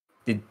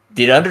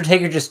 Did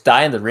Undertaker just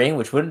die in the ring?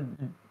 Which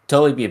wouldn't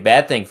totally be a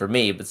bad thing for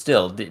me, but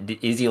still,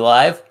 is he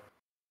alive?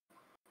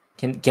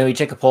 Can we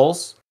check a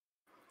pulse?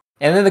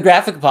 And then the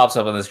graphic pops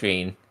up on the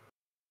screen.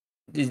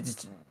 30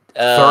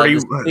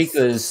 the streak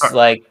was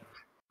like,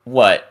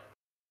 what?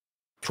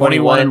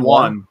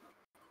 21-1.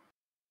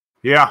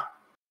 Yeah.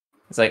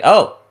 It's like,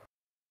 oh.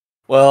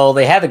 Well,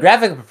 they had the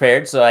graphic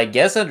prepared, so I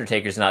guess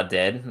Undertaker's not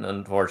dead.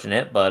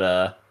 Unfortunate,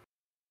 but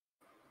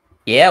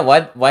yeah,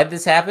 why'd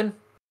this happen?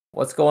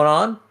 What's going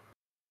on?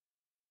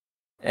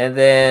 And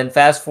then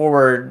fast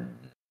forward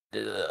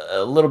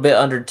a little bit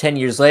under 10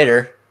 years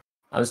later,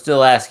 I'm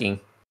still asking,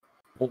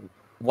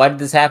 why did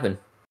this happen?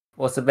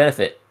 What's the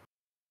benefit?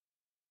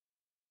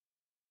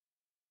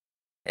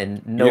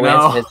 And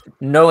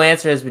no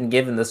answer has been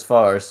given thus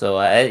far. So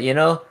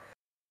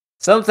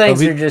some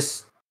things are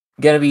just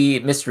gonna be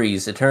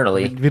mysteries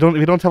eternally. We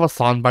don't have a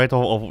soundbite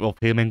of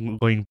him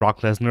going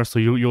Brock Lesnar, so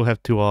you'll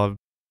have to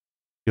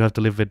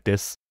live with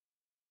this.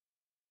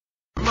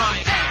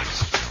 My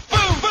ass!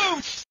 Boom,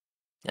 boom!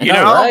 You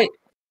know, right?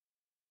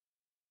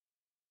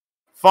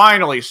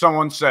 Finally,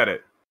 someone said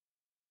it.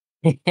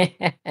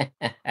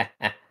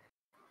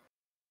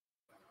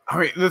 I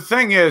mean, the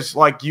thing is,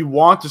 like, you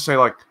want to say,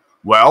 like,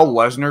 well,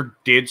 Lesnar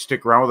did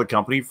stick around with the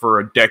company for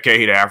a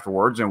decade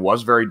afterwards and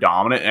was very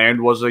dominant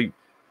and was a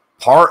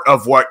part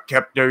of what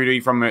kept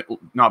WWE from it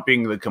not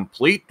being the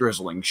complete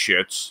drizzling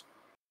shits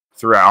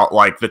throughout,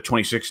 like, the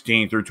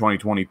 2016 through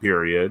 2020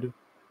 period.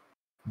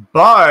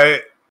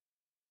 But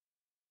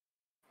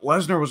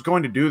Lesnar was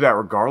going to do that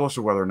regardless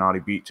of whether or not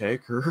he beat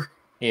Taker.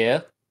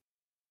 Yeah.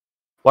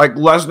 Like,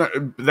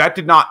 Lesnar, that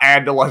did not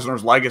add to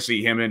Lesnar's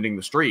legacy, him ending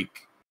the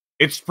streak.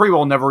 It's pretty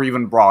well never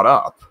even brought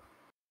up.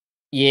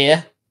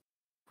 Yeah.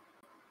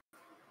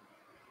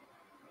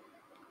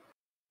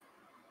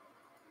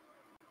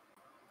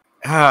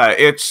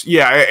 It's.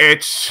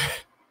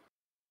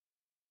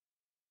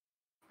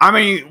 I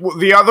mean,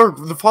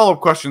 the follow-up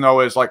question,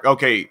 though, is like,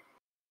 okay,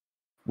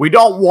 we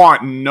don't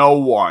want no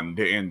one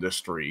to end the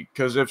streak,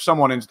 because if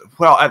someone ends,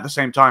 well, at the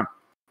same time,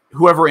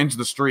 whoever ends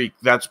the streak,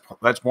 that's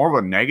more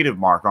of a negative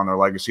mark on their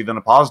legacy than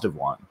a positive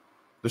one.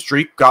 The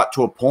streak got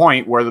to a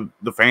point where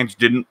the fans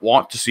didn't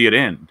want to see it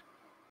end.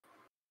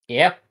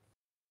 Yeah.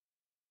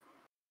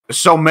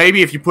 So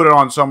maybe if you put it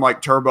on some,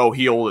 like, turbo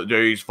heel that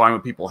he's fine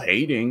with people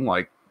hating,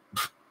 like,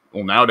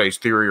 well, nowadays,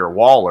 Theory or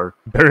Waller.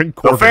 Baron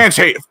Corbin. The fans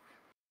hate.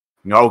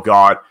 No,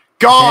 God.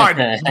 God!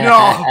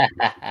 No!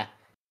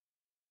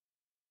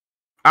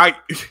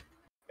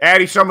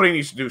 Addy, somebody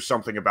needs to do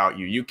something about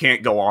you. You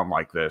can't go on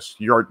like this.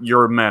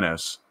 You're a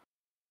menace.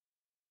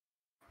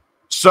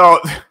 So,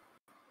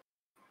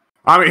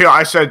 I mean,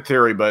 I said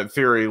Theory, but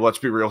Theory, let's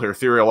be real here.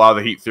 Theory, a lot of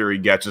the heat Theory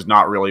gets is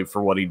not really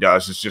for what he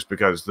does. It's just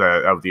because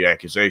of the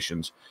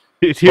accusations.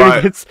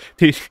 Theory gets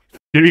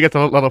a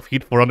lot of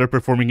heat for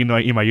underperforming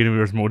in my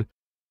universe mode.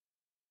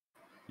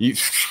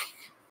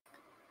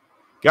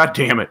 God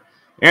damn it.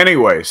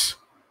 Anyways.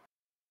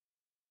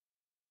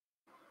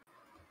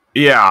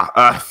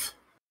 Yeah,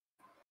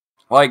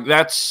 like,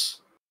 that's,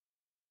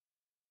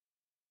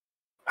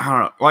 I don't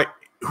know, like,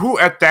 who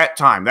at that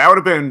time? That would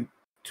have been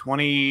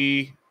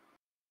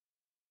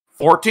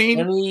 2014?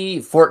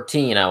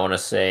 2014, I want to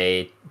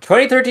say.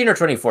 2013 or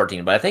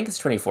 2014, but I think it's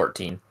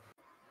 2014.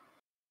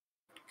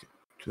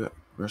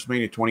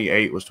 WrestleMania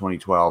 28 was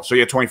 2012. So,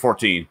 yeah,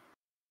 2014.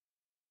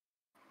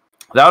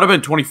 That would have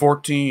been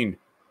 2014.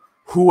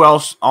 Who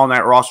else on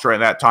that roster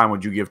at that time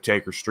would you give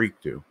Taker streak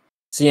to?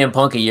 CM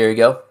Punk a year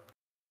ago.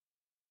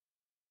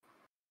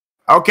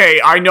 Okay,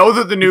 I know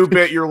that the new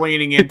bit you're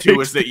leaning into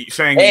is that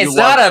saying hey, it's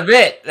not a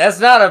bit. That's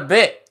not a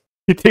bit.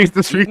 He takes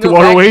the streak to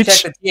ROH.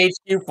 Check the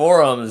THQ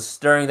forums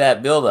during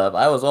that build-up.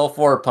 I was all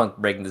for Punk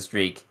breaking the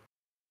streak.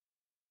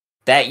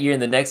 That year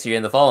and the next year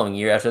and the following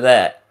year after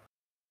that.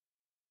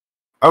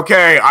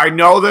 Okay, I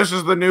know this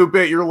is the new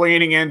bit you're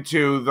leaning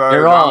into.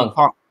 You're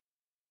wrong.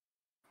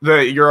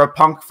 You're a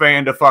Punk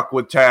fan to fuck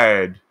with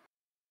Ted.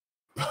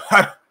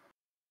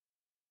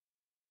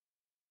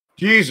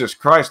 Jesus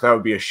Christ, that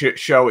would be a shit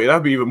show. That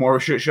would be even more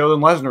of a shit show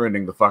than Lesnar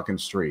ending the fucking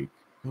streak.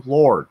 Good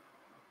Lord.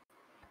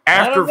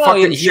 After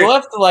fucking he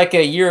left like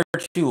a year or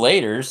two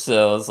later,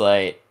 so it's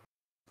like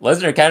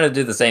Lesnar kind of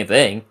did the same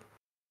thing.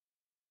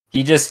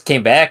 He just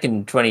came back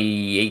in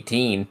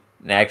 2018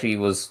 and actually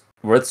was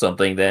worth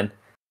something then.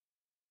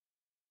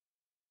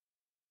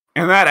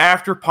 And that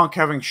after Punk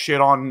having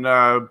shit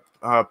on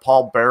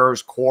Paul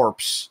Bearer's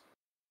corpse.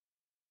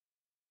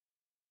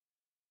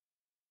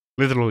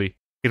 Literally.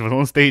 It was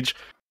on stage.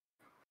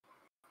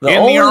 The In the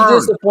only urn.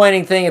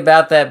 disappointing thing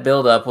about that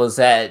build-up was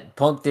that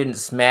Punk didn't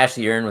smash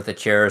the urn with a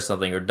chair or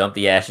something, or dump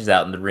the ashes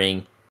out in the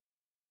ring.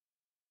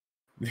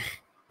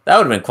 That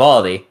would have been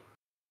quality.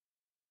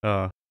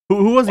 Who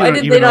was Why even,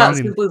 did even they not around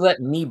in simply let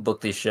me book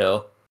this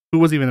show? Who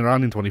was even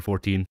around in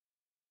 2014?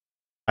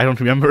 I don't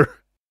remember.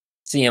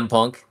 CM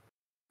Punk.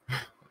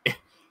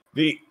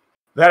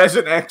 That is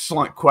an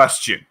excellent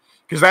question,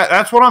 because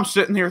that's what I'm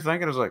sitting here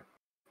thinking. Is like,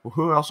 well,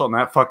 who else on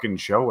that fucking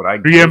show would I?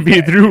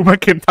 3MB Drew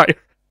McIntyre.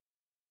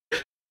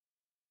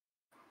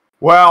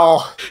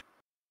 Well,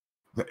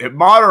 at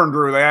Modern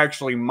Drew, they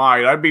actually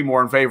might. I'd be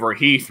more in favor of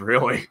Heath,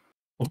 really.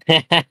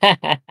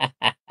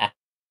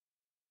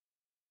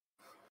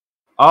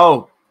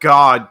 Oh,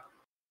 God.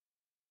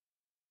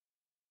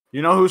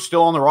 You know who's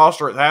still on the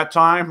roster at that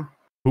time?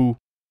 Who?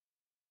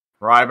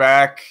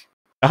 Ryback.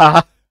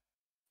 I'm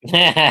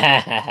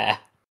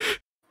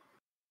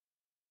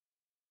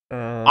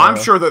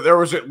sure that there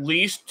was at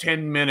least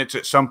 10 minutes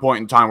at some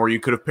point in time where you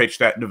could have pitched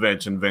that to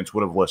Vince and Vince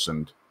would have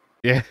listened.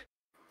 Yeah.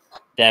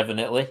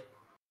 Definitely.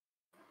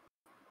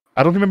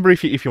 I don't remember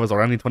if he was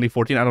around in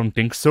 2014. I don't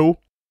think so.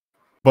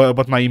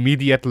 But my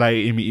immediate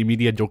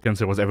joke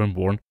answer was Evan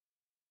Bourne.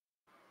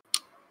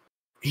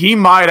 He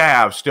might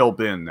have still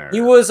been there.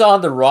 He was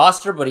on the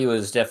roster, but he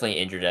was definitely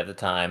injured at the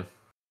time.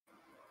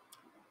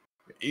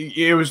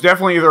 It was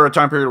definitely either a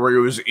time period where he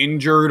was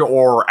injured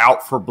or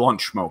out for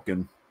blunt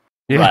smoking.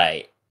 Yeah.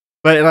 Right.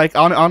 But like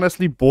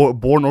honestly,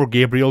 Bourne or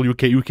Gabriel,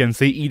 you can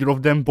say either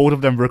of them. Both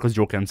of them work as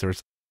joke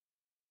answers.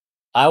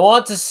 I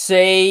want to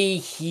say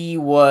he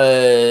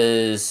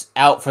was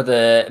out for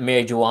the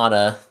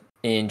marijuana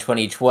in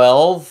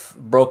 2012,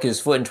 broke his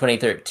foot in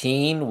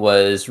 2013,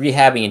 was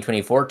rehabbing in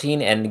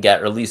 2014, and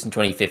got released in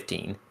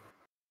 2015.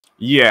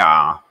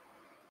 Yeah.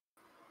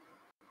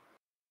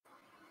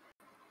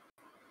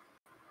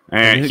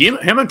 And him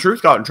and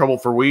Truth got in trouble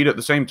for weed at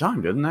the same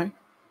time, didn't they?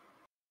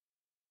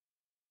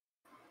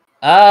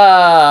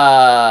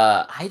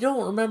 I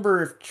don't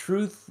remember if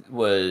Truth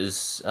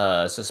was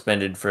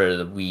suspended for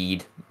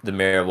the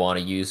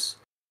marijuana use.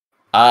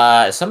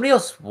 Somebody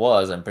else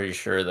was, I'm pretty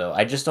sure, though.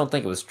 I just don't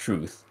think it was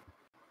Truth.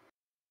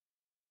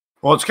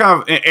 Well, it's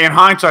kind of, in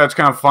hindsight, it's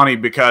kind of funny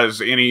because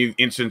any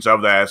instance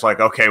of that, it's like,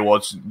 okay, well,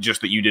 it's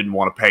just that you didn't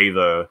want to pay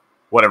the,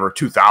 whatever,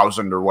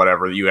 $2,000 or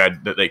whatever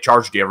that they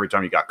charged you every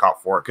time you got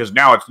caught for it. Because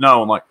now it's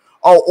known, like,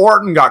 oh,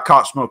 Orton got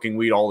caught smoking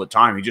weed all the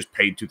time. He just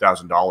paid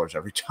 $2,000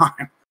 every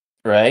time.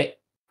 Right?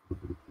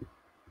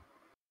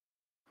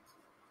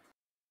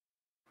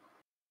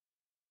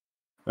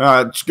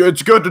 It's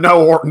good to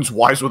know Orton's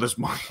wise with his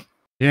money.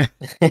 Yeah.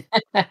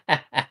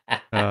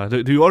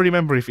 Do you all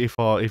remember if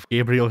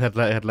Gabriel had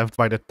left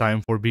by that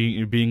time for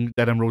being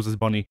Adam Rose's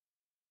bunny?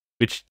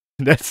 Which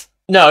that's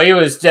No, he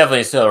was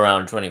definitely still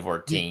around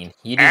 2014.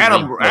 He didn't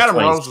Adam leave until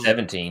Rose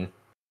 2017.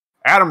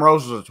 Adam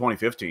Rose was a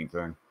 2015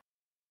 thing.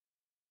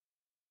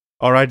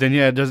 all right then.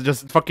 Yeah,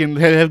 just fucking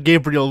have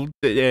Gabriel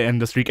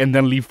end the streak and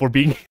then leave for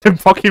being the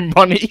fucking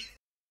bunny.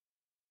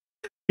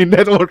 In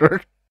that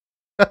order.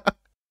 You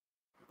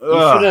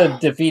should have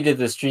defeated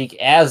the streak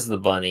as the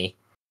bunny.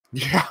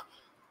 Yeah.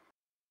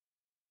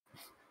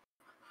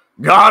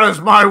 God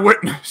is my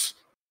witness.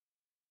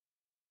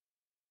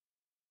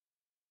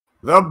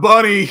 The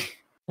bunny.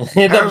 The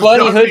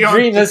bunnyhood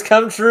dream has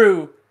come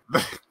true.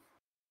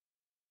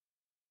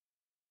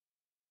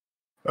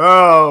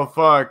 Oh,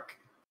 fuck.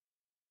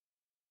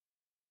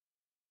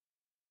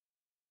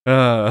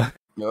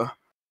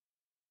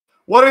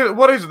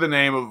 What is the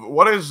name of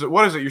what is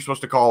it you're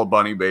supposed to call a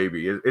bunny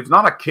baby? It's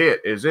not a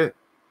kit, is it?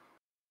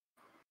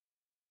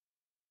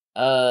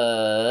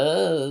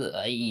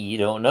 You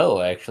don't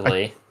know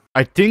actually.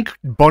 I think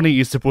bunny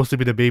is supposed to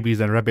be the babies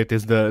and rabbit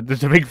is the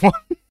big one.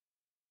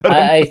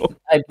 I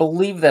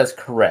believe that's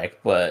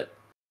correct, but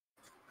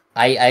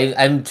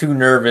I'm too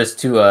nervous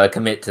to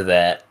commit to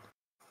that.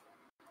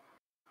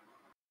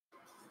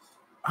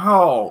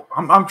 Oh,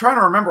 I'm trying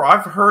to remember.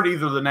 I've heard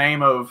either the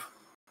name of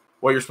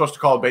what you're supposed to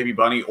call a baby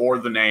bunny or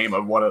the name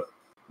of what a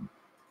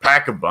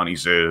pack of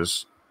bunnies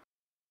is.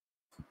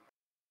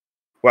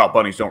 Well,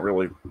 bunnies don't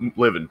really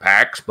live in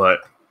packs, but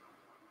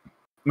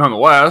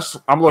nonetheless,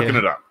 I'm looking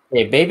it up.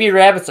 Okay, baby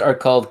rabbits are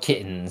called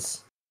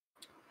kittens.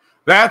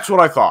 That's what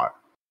I thought.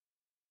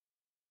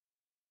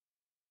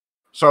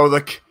 So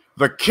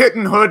the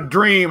kittenhood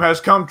dream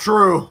has come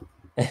true.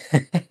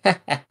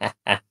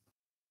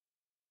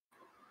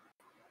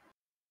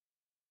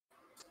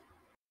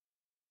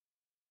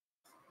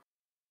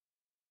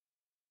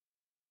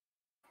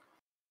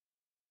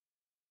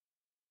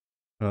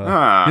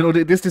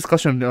 This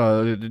discussion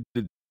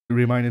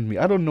reminded me.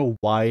 I don't know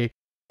why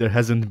there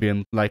hasn't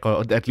been like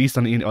at least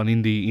on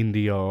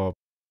indie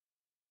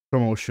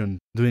promotion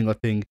doing a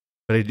thing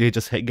where they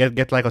just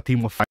get like a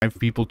team of 5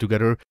 people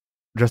together,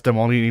 dress them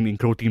all in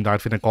crow themed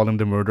outfit and call them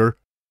the murder.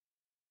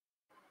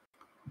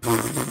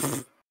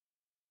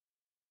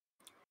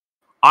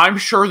 I'm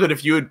sure that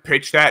if you had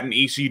pitched that in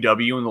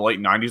ECW in the late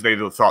 90s, they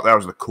would have thought that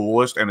was the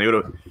coolest, and they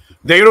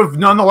would have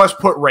nonetheless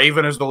put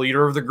Raven as the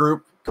leader of the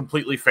group,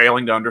 completely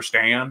failing to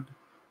understand.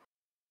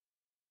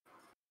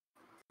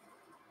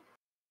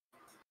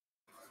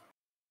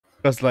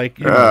 Because like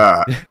you know,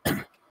 Uh,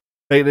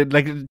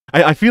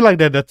 I feel like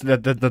that's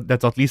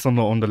at least on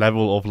the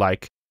level of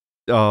like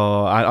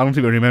I don't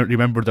even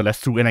remember the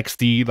last two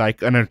NXT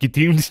like anarchy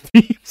teams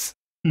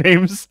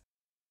names.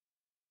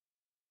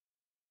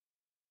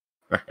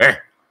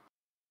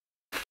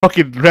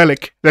 Fucking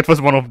Relic, that was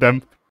one of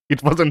them.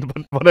 It wasn't,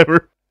 but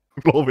whatever.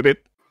 Go with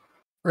it.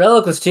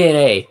 Relic was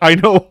TNA. I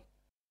know.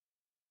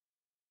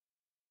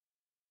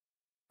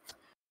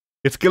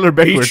 It's killer he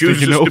backwards, did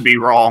chooses you know? to be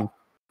wrong.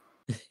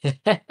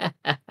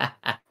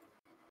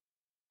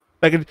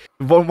 Like,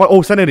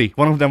 Sanity.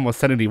 One of them was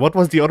Sanity. What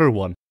was the other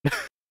one?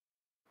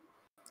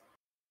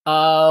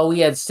 We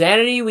had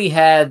Sanity, we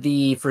had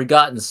the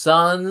Forgotten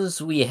Sons,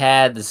 we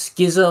had the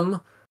Schism,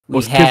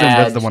 we Schism, had...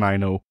 that's the one I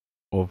know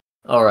of.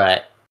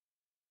 Alright.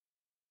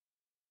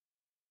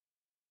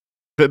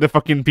 The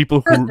fucking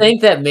people I who...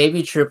 think that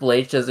maybe Triple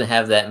H doesn't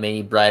have that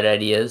many bright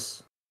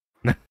ideas.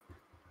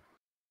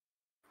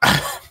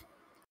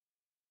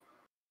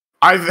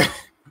 I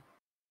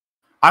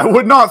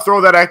would not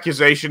throw that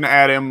accusation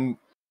at him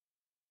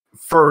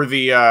for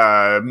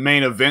the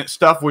main event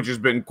stuff, which has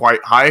been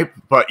quite hype.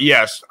 But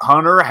yes,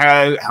 Hunter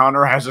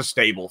has a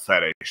stable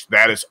fetish.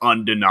 That is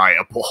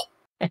undeniable.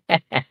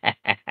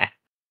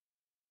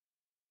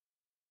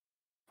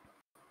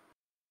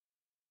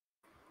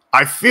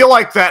 I feel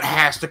like that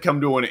has to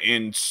come to an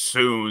end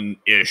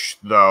soon-ish,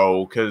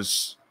 though,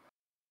 because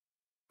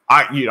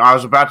I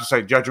was about to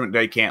say Judgment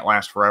Day can't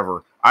last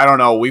forever. I don't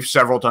know. We've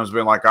several times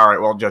been like, all right,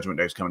 well, Judgment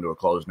Day's coming to a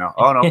close now.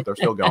 Oh no, they're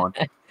still going.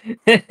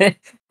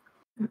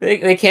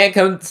 They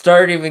can't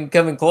start even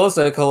coming close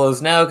to a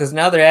close now because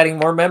now they're adding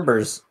more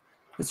members.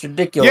 It's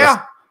ridiculous.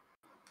 Yeah.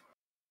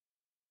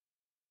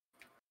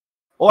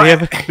 Well,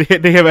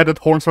 they have added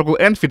Hornswoggle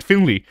and Fit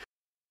Finley.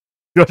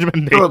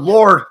 Judgment Day. Good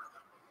lord.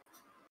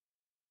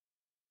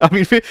 I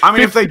mean,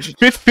 if they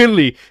Fit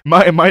Finley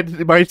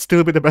might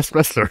still be the best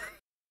wrestler.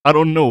 I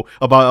don't know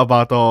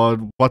about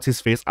what's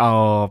his face.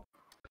 The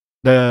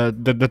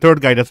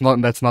third guy that's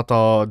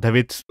not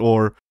David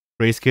or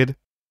Ray's kid.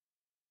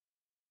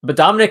 But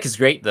Dominic is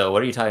great though.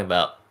 What are you talking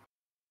about?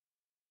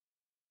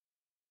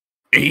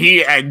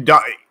 we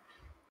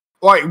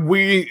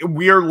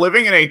are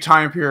living in a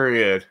time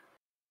period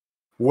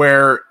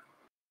where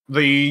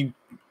the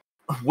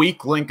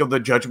weak link of the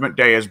Judgment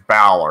Day is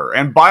Balor,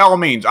 and by all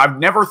means, I've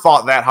never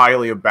thought that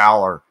highly of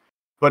Balor,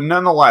 but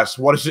nonetheless,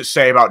 what does it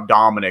say about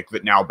Dominic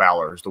that now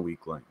Balor is the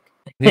weak link?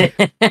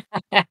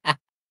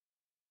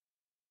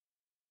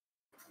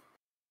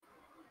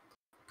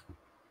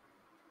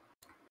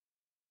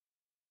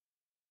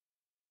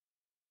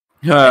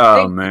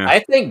 Oh, man. I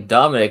think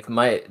Dominic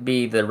might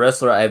be the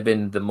wrestler I've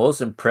been the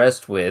most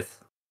impressed with,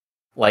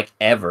 like,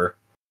 ever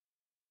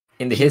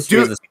in the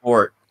history of the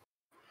sport.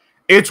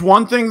 It's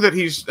one thing that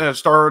he's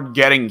started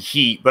getting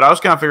heat, but I was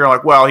kind of figuring,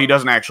 like, well, he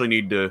doesn't actually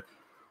need to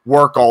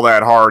work all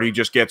that hard. He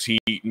just gets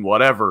heat and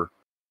whatever.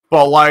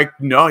 But, like,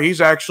 no,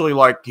 he's actually,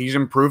 like, he's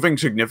improving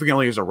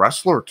significantly as a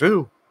wrestler,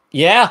 too.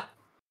 Yeah.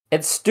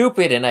 It's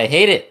stupid, and I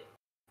hate it.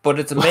 But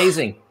it's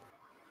amazing.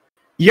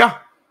 Yeah.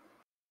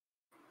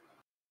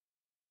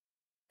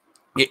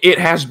 It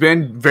has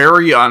been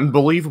very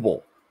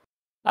unbelievable.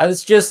 I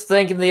was just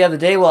thinking the other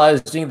day while I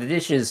was doing the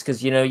dishes,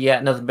 because, you know, you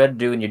got nothing better to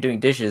do when you're doing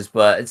dishes,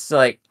 but it's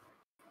like,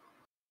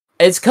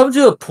 it's come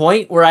to a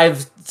point where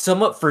I've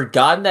somewhat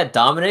forgotten that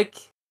Dominic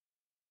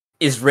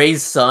is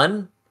Ray's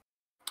son,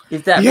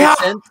 if that makes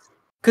sense.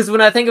 Because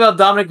when I think about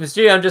Dominic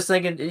Mysterio, I'm just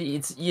thinking,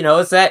 it's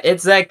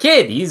that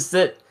kid. He's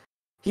a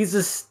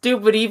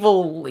stupid,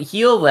 evil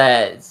heel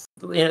that's,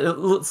 you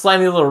know,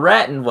 slimy little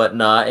rat and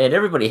whatnot, and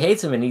everybody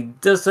hates him, and he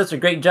does such a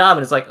great job,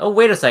 and it's like, oh,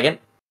 wait a second.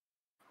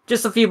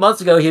 Just a few months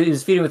ago, he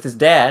was feuding with his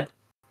dad,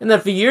 and then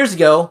a few years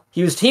ago,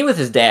 he was teaming with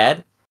his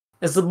dad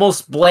as the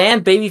most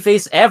bland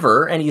babyface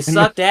ever, and he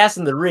sucked ass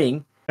in the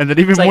ring. And then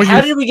even it's like, more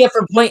how did we get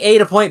from point A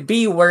to point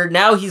B, where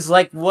now he's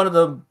like one of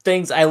the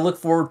things I look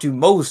forward to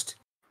most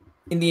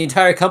in the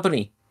entire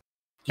company?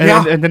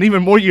 And then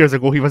even more years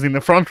ago, he was in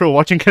the front row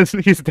watching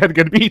his dad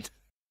get beat.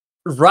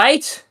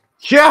 Right?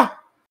 Yeah.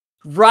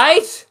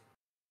 Right?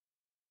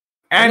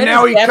 And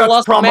now he cuts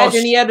lost promos.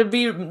 Imagine he had to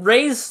be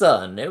Ray's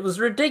son. It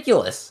was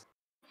ridiculous.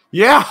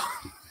 Yeah.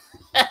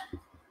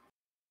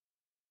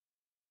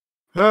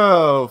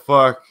 Oh,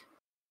 fuck.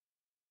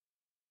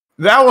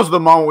 That was the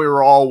moment we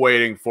were all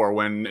waiting for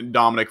when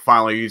Dominic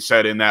finally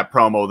said in that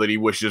promo that he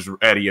wishes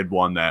Eddie had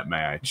won that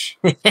match.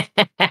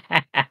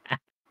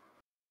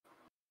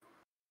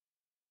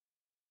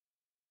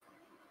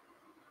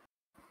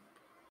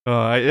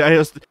 I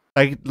just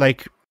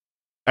like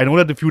I know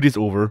that the feud is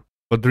over,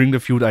 but during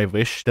the feud, I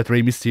wish that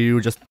Rey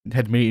Mysterio just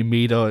had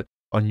made a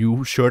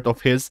new shirt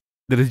of his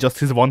that is just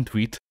his one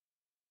tweet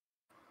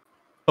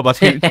about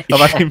him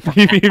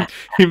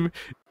him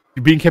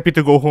being happy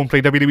to go home,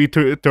 play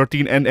WWE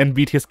 13, and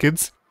beat his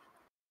kids.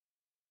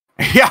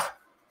 Yeah.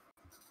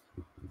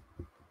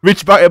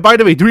 Which, by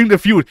the way, during the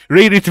feud,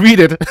 Ray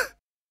retweeted.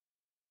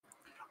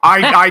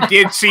 I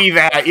did see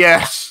that.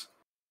 Yes.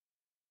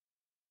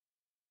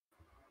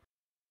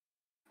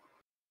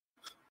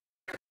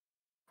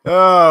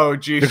 Oh,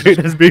 Jesus. The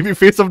greatest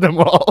babyface of them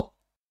all.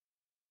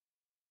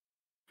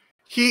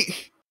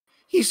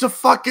 He's a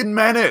fucking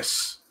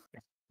menace.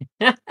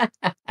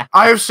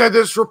 I have said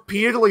this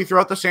repeatedly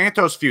throughout the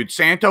Santos feud.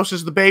 Santos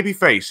is the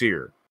babyface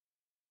here.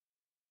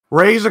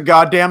 Ray's a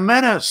goddamn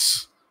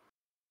menace.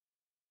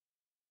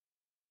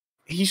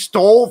 He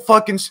stole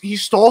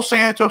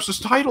Santos's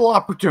title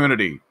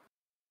opportunity.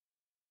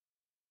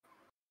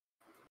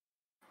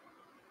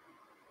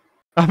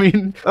 I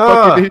mean,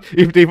 fuck,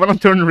 if they want to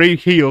turn Ray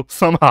heel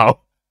somehow,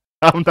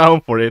 I'm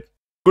down for it.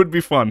 Could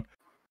be fun.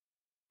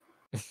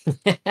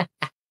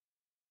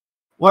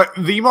 Like,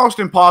 the most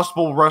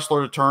impossible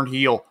wrestler to turn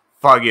heel.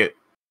 Fuck it.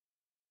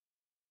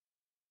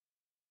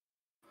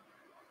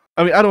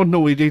 I mean, I don't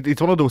know.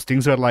 It's one of those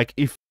things where, like,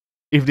 if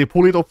they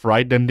pull it off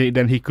right, then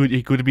he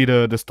could be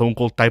the Stone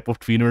Cold type of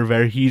tweener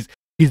where he's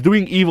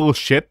doing evil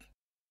shit,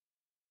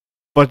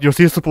 but you're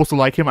still supposed to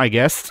like him, I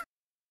guess.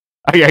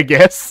 I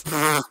guess.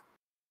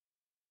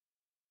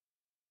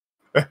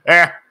 Rey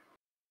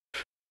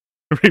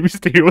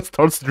Mysterio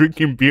starts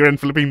drinking beer and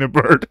flipping the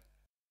bird.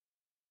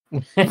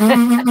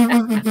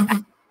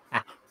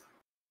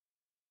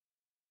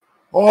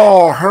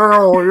 Oh,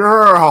 hell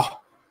yeah.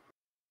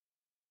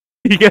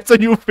 He gets a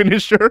new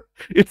finisher.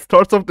 It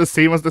starts off the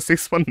same as the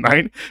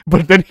 619,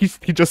 but then he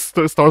just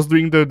starts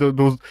doing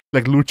those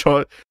like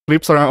lucha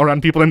flips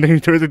around people, and then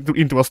he turns it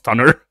into a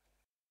stunner.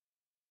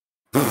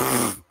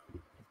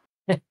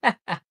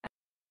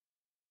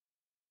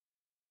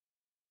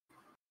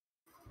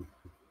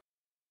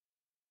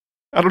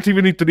 I don't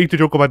even need to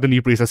joke about the knee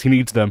braces. He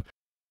needs them.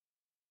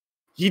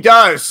 He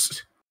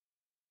does.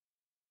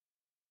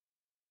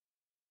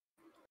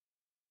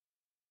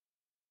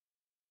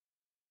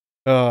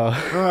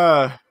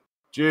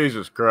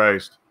 Jesus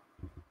Christ.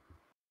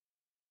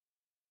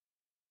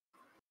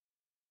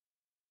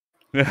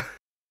 Yeah.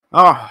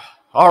 Oh,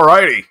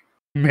 alrighty.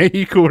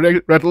 Mexico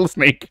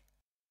Rattlesnake.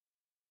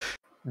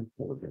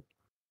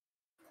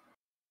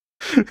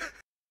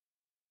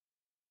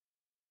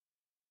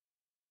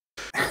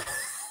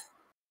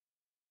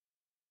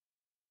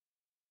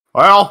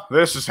 Well,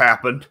 this has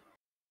happened.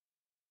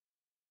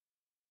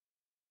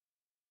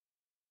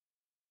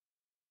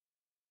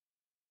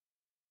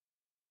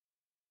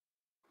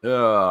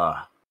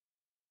 Where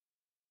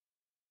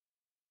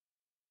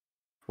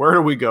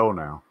do we go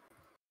now?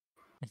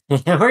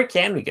 Where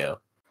can we go?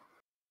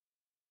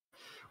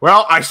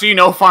 Well, I see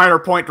no finer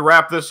point to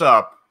wrap this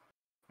up.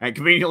 And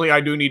conveniently,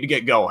 I do need to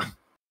get going.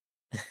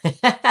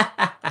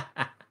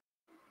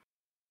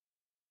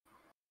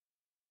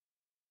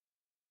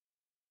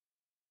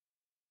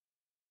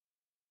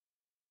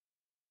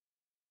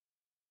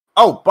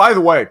 Oh, by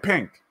the way,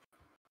 Pink.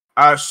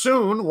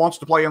 Soon wants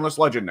to play Endless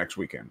Legend next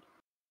weekend.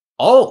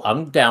 Oh,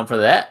 I'm down for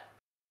that.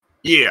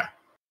 Yeah.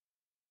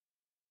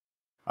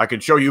 I can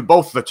show you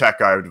both the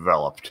tech I've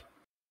developed.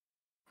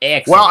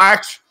 Excellent. Well,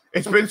 actually,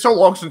 it's been so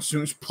long since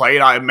Soon's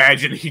played, I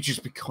imagine he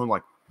just become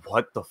like,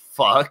 what the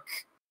fuck?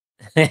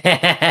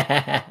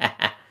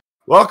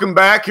 Welcome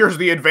back. Here's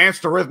the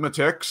advanced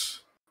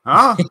arithmetics.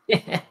 Huh?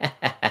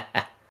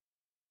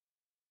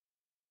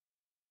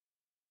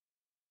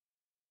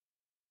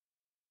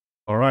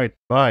 All right,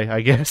 bye,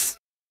 I guess.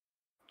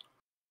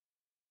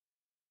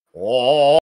 Oh.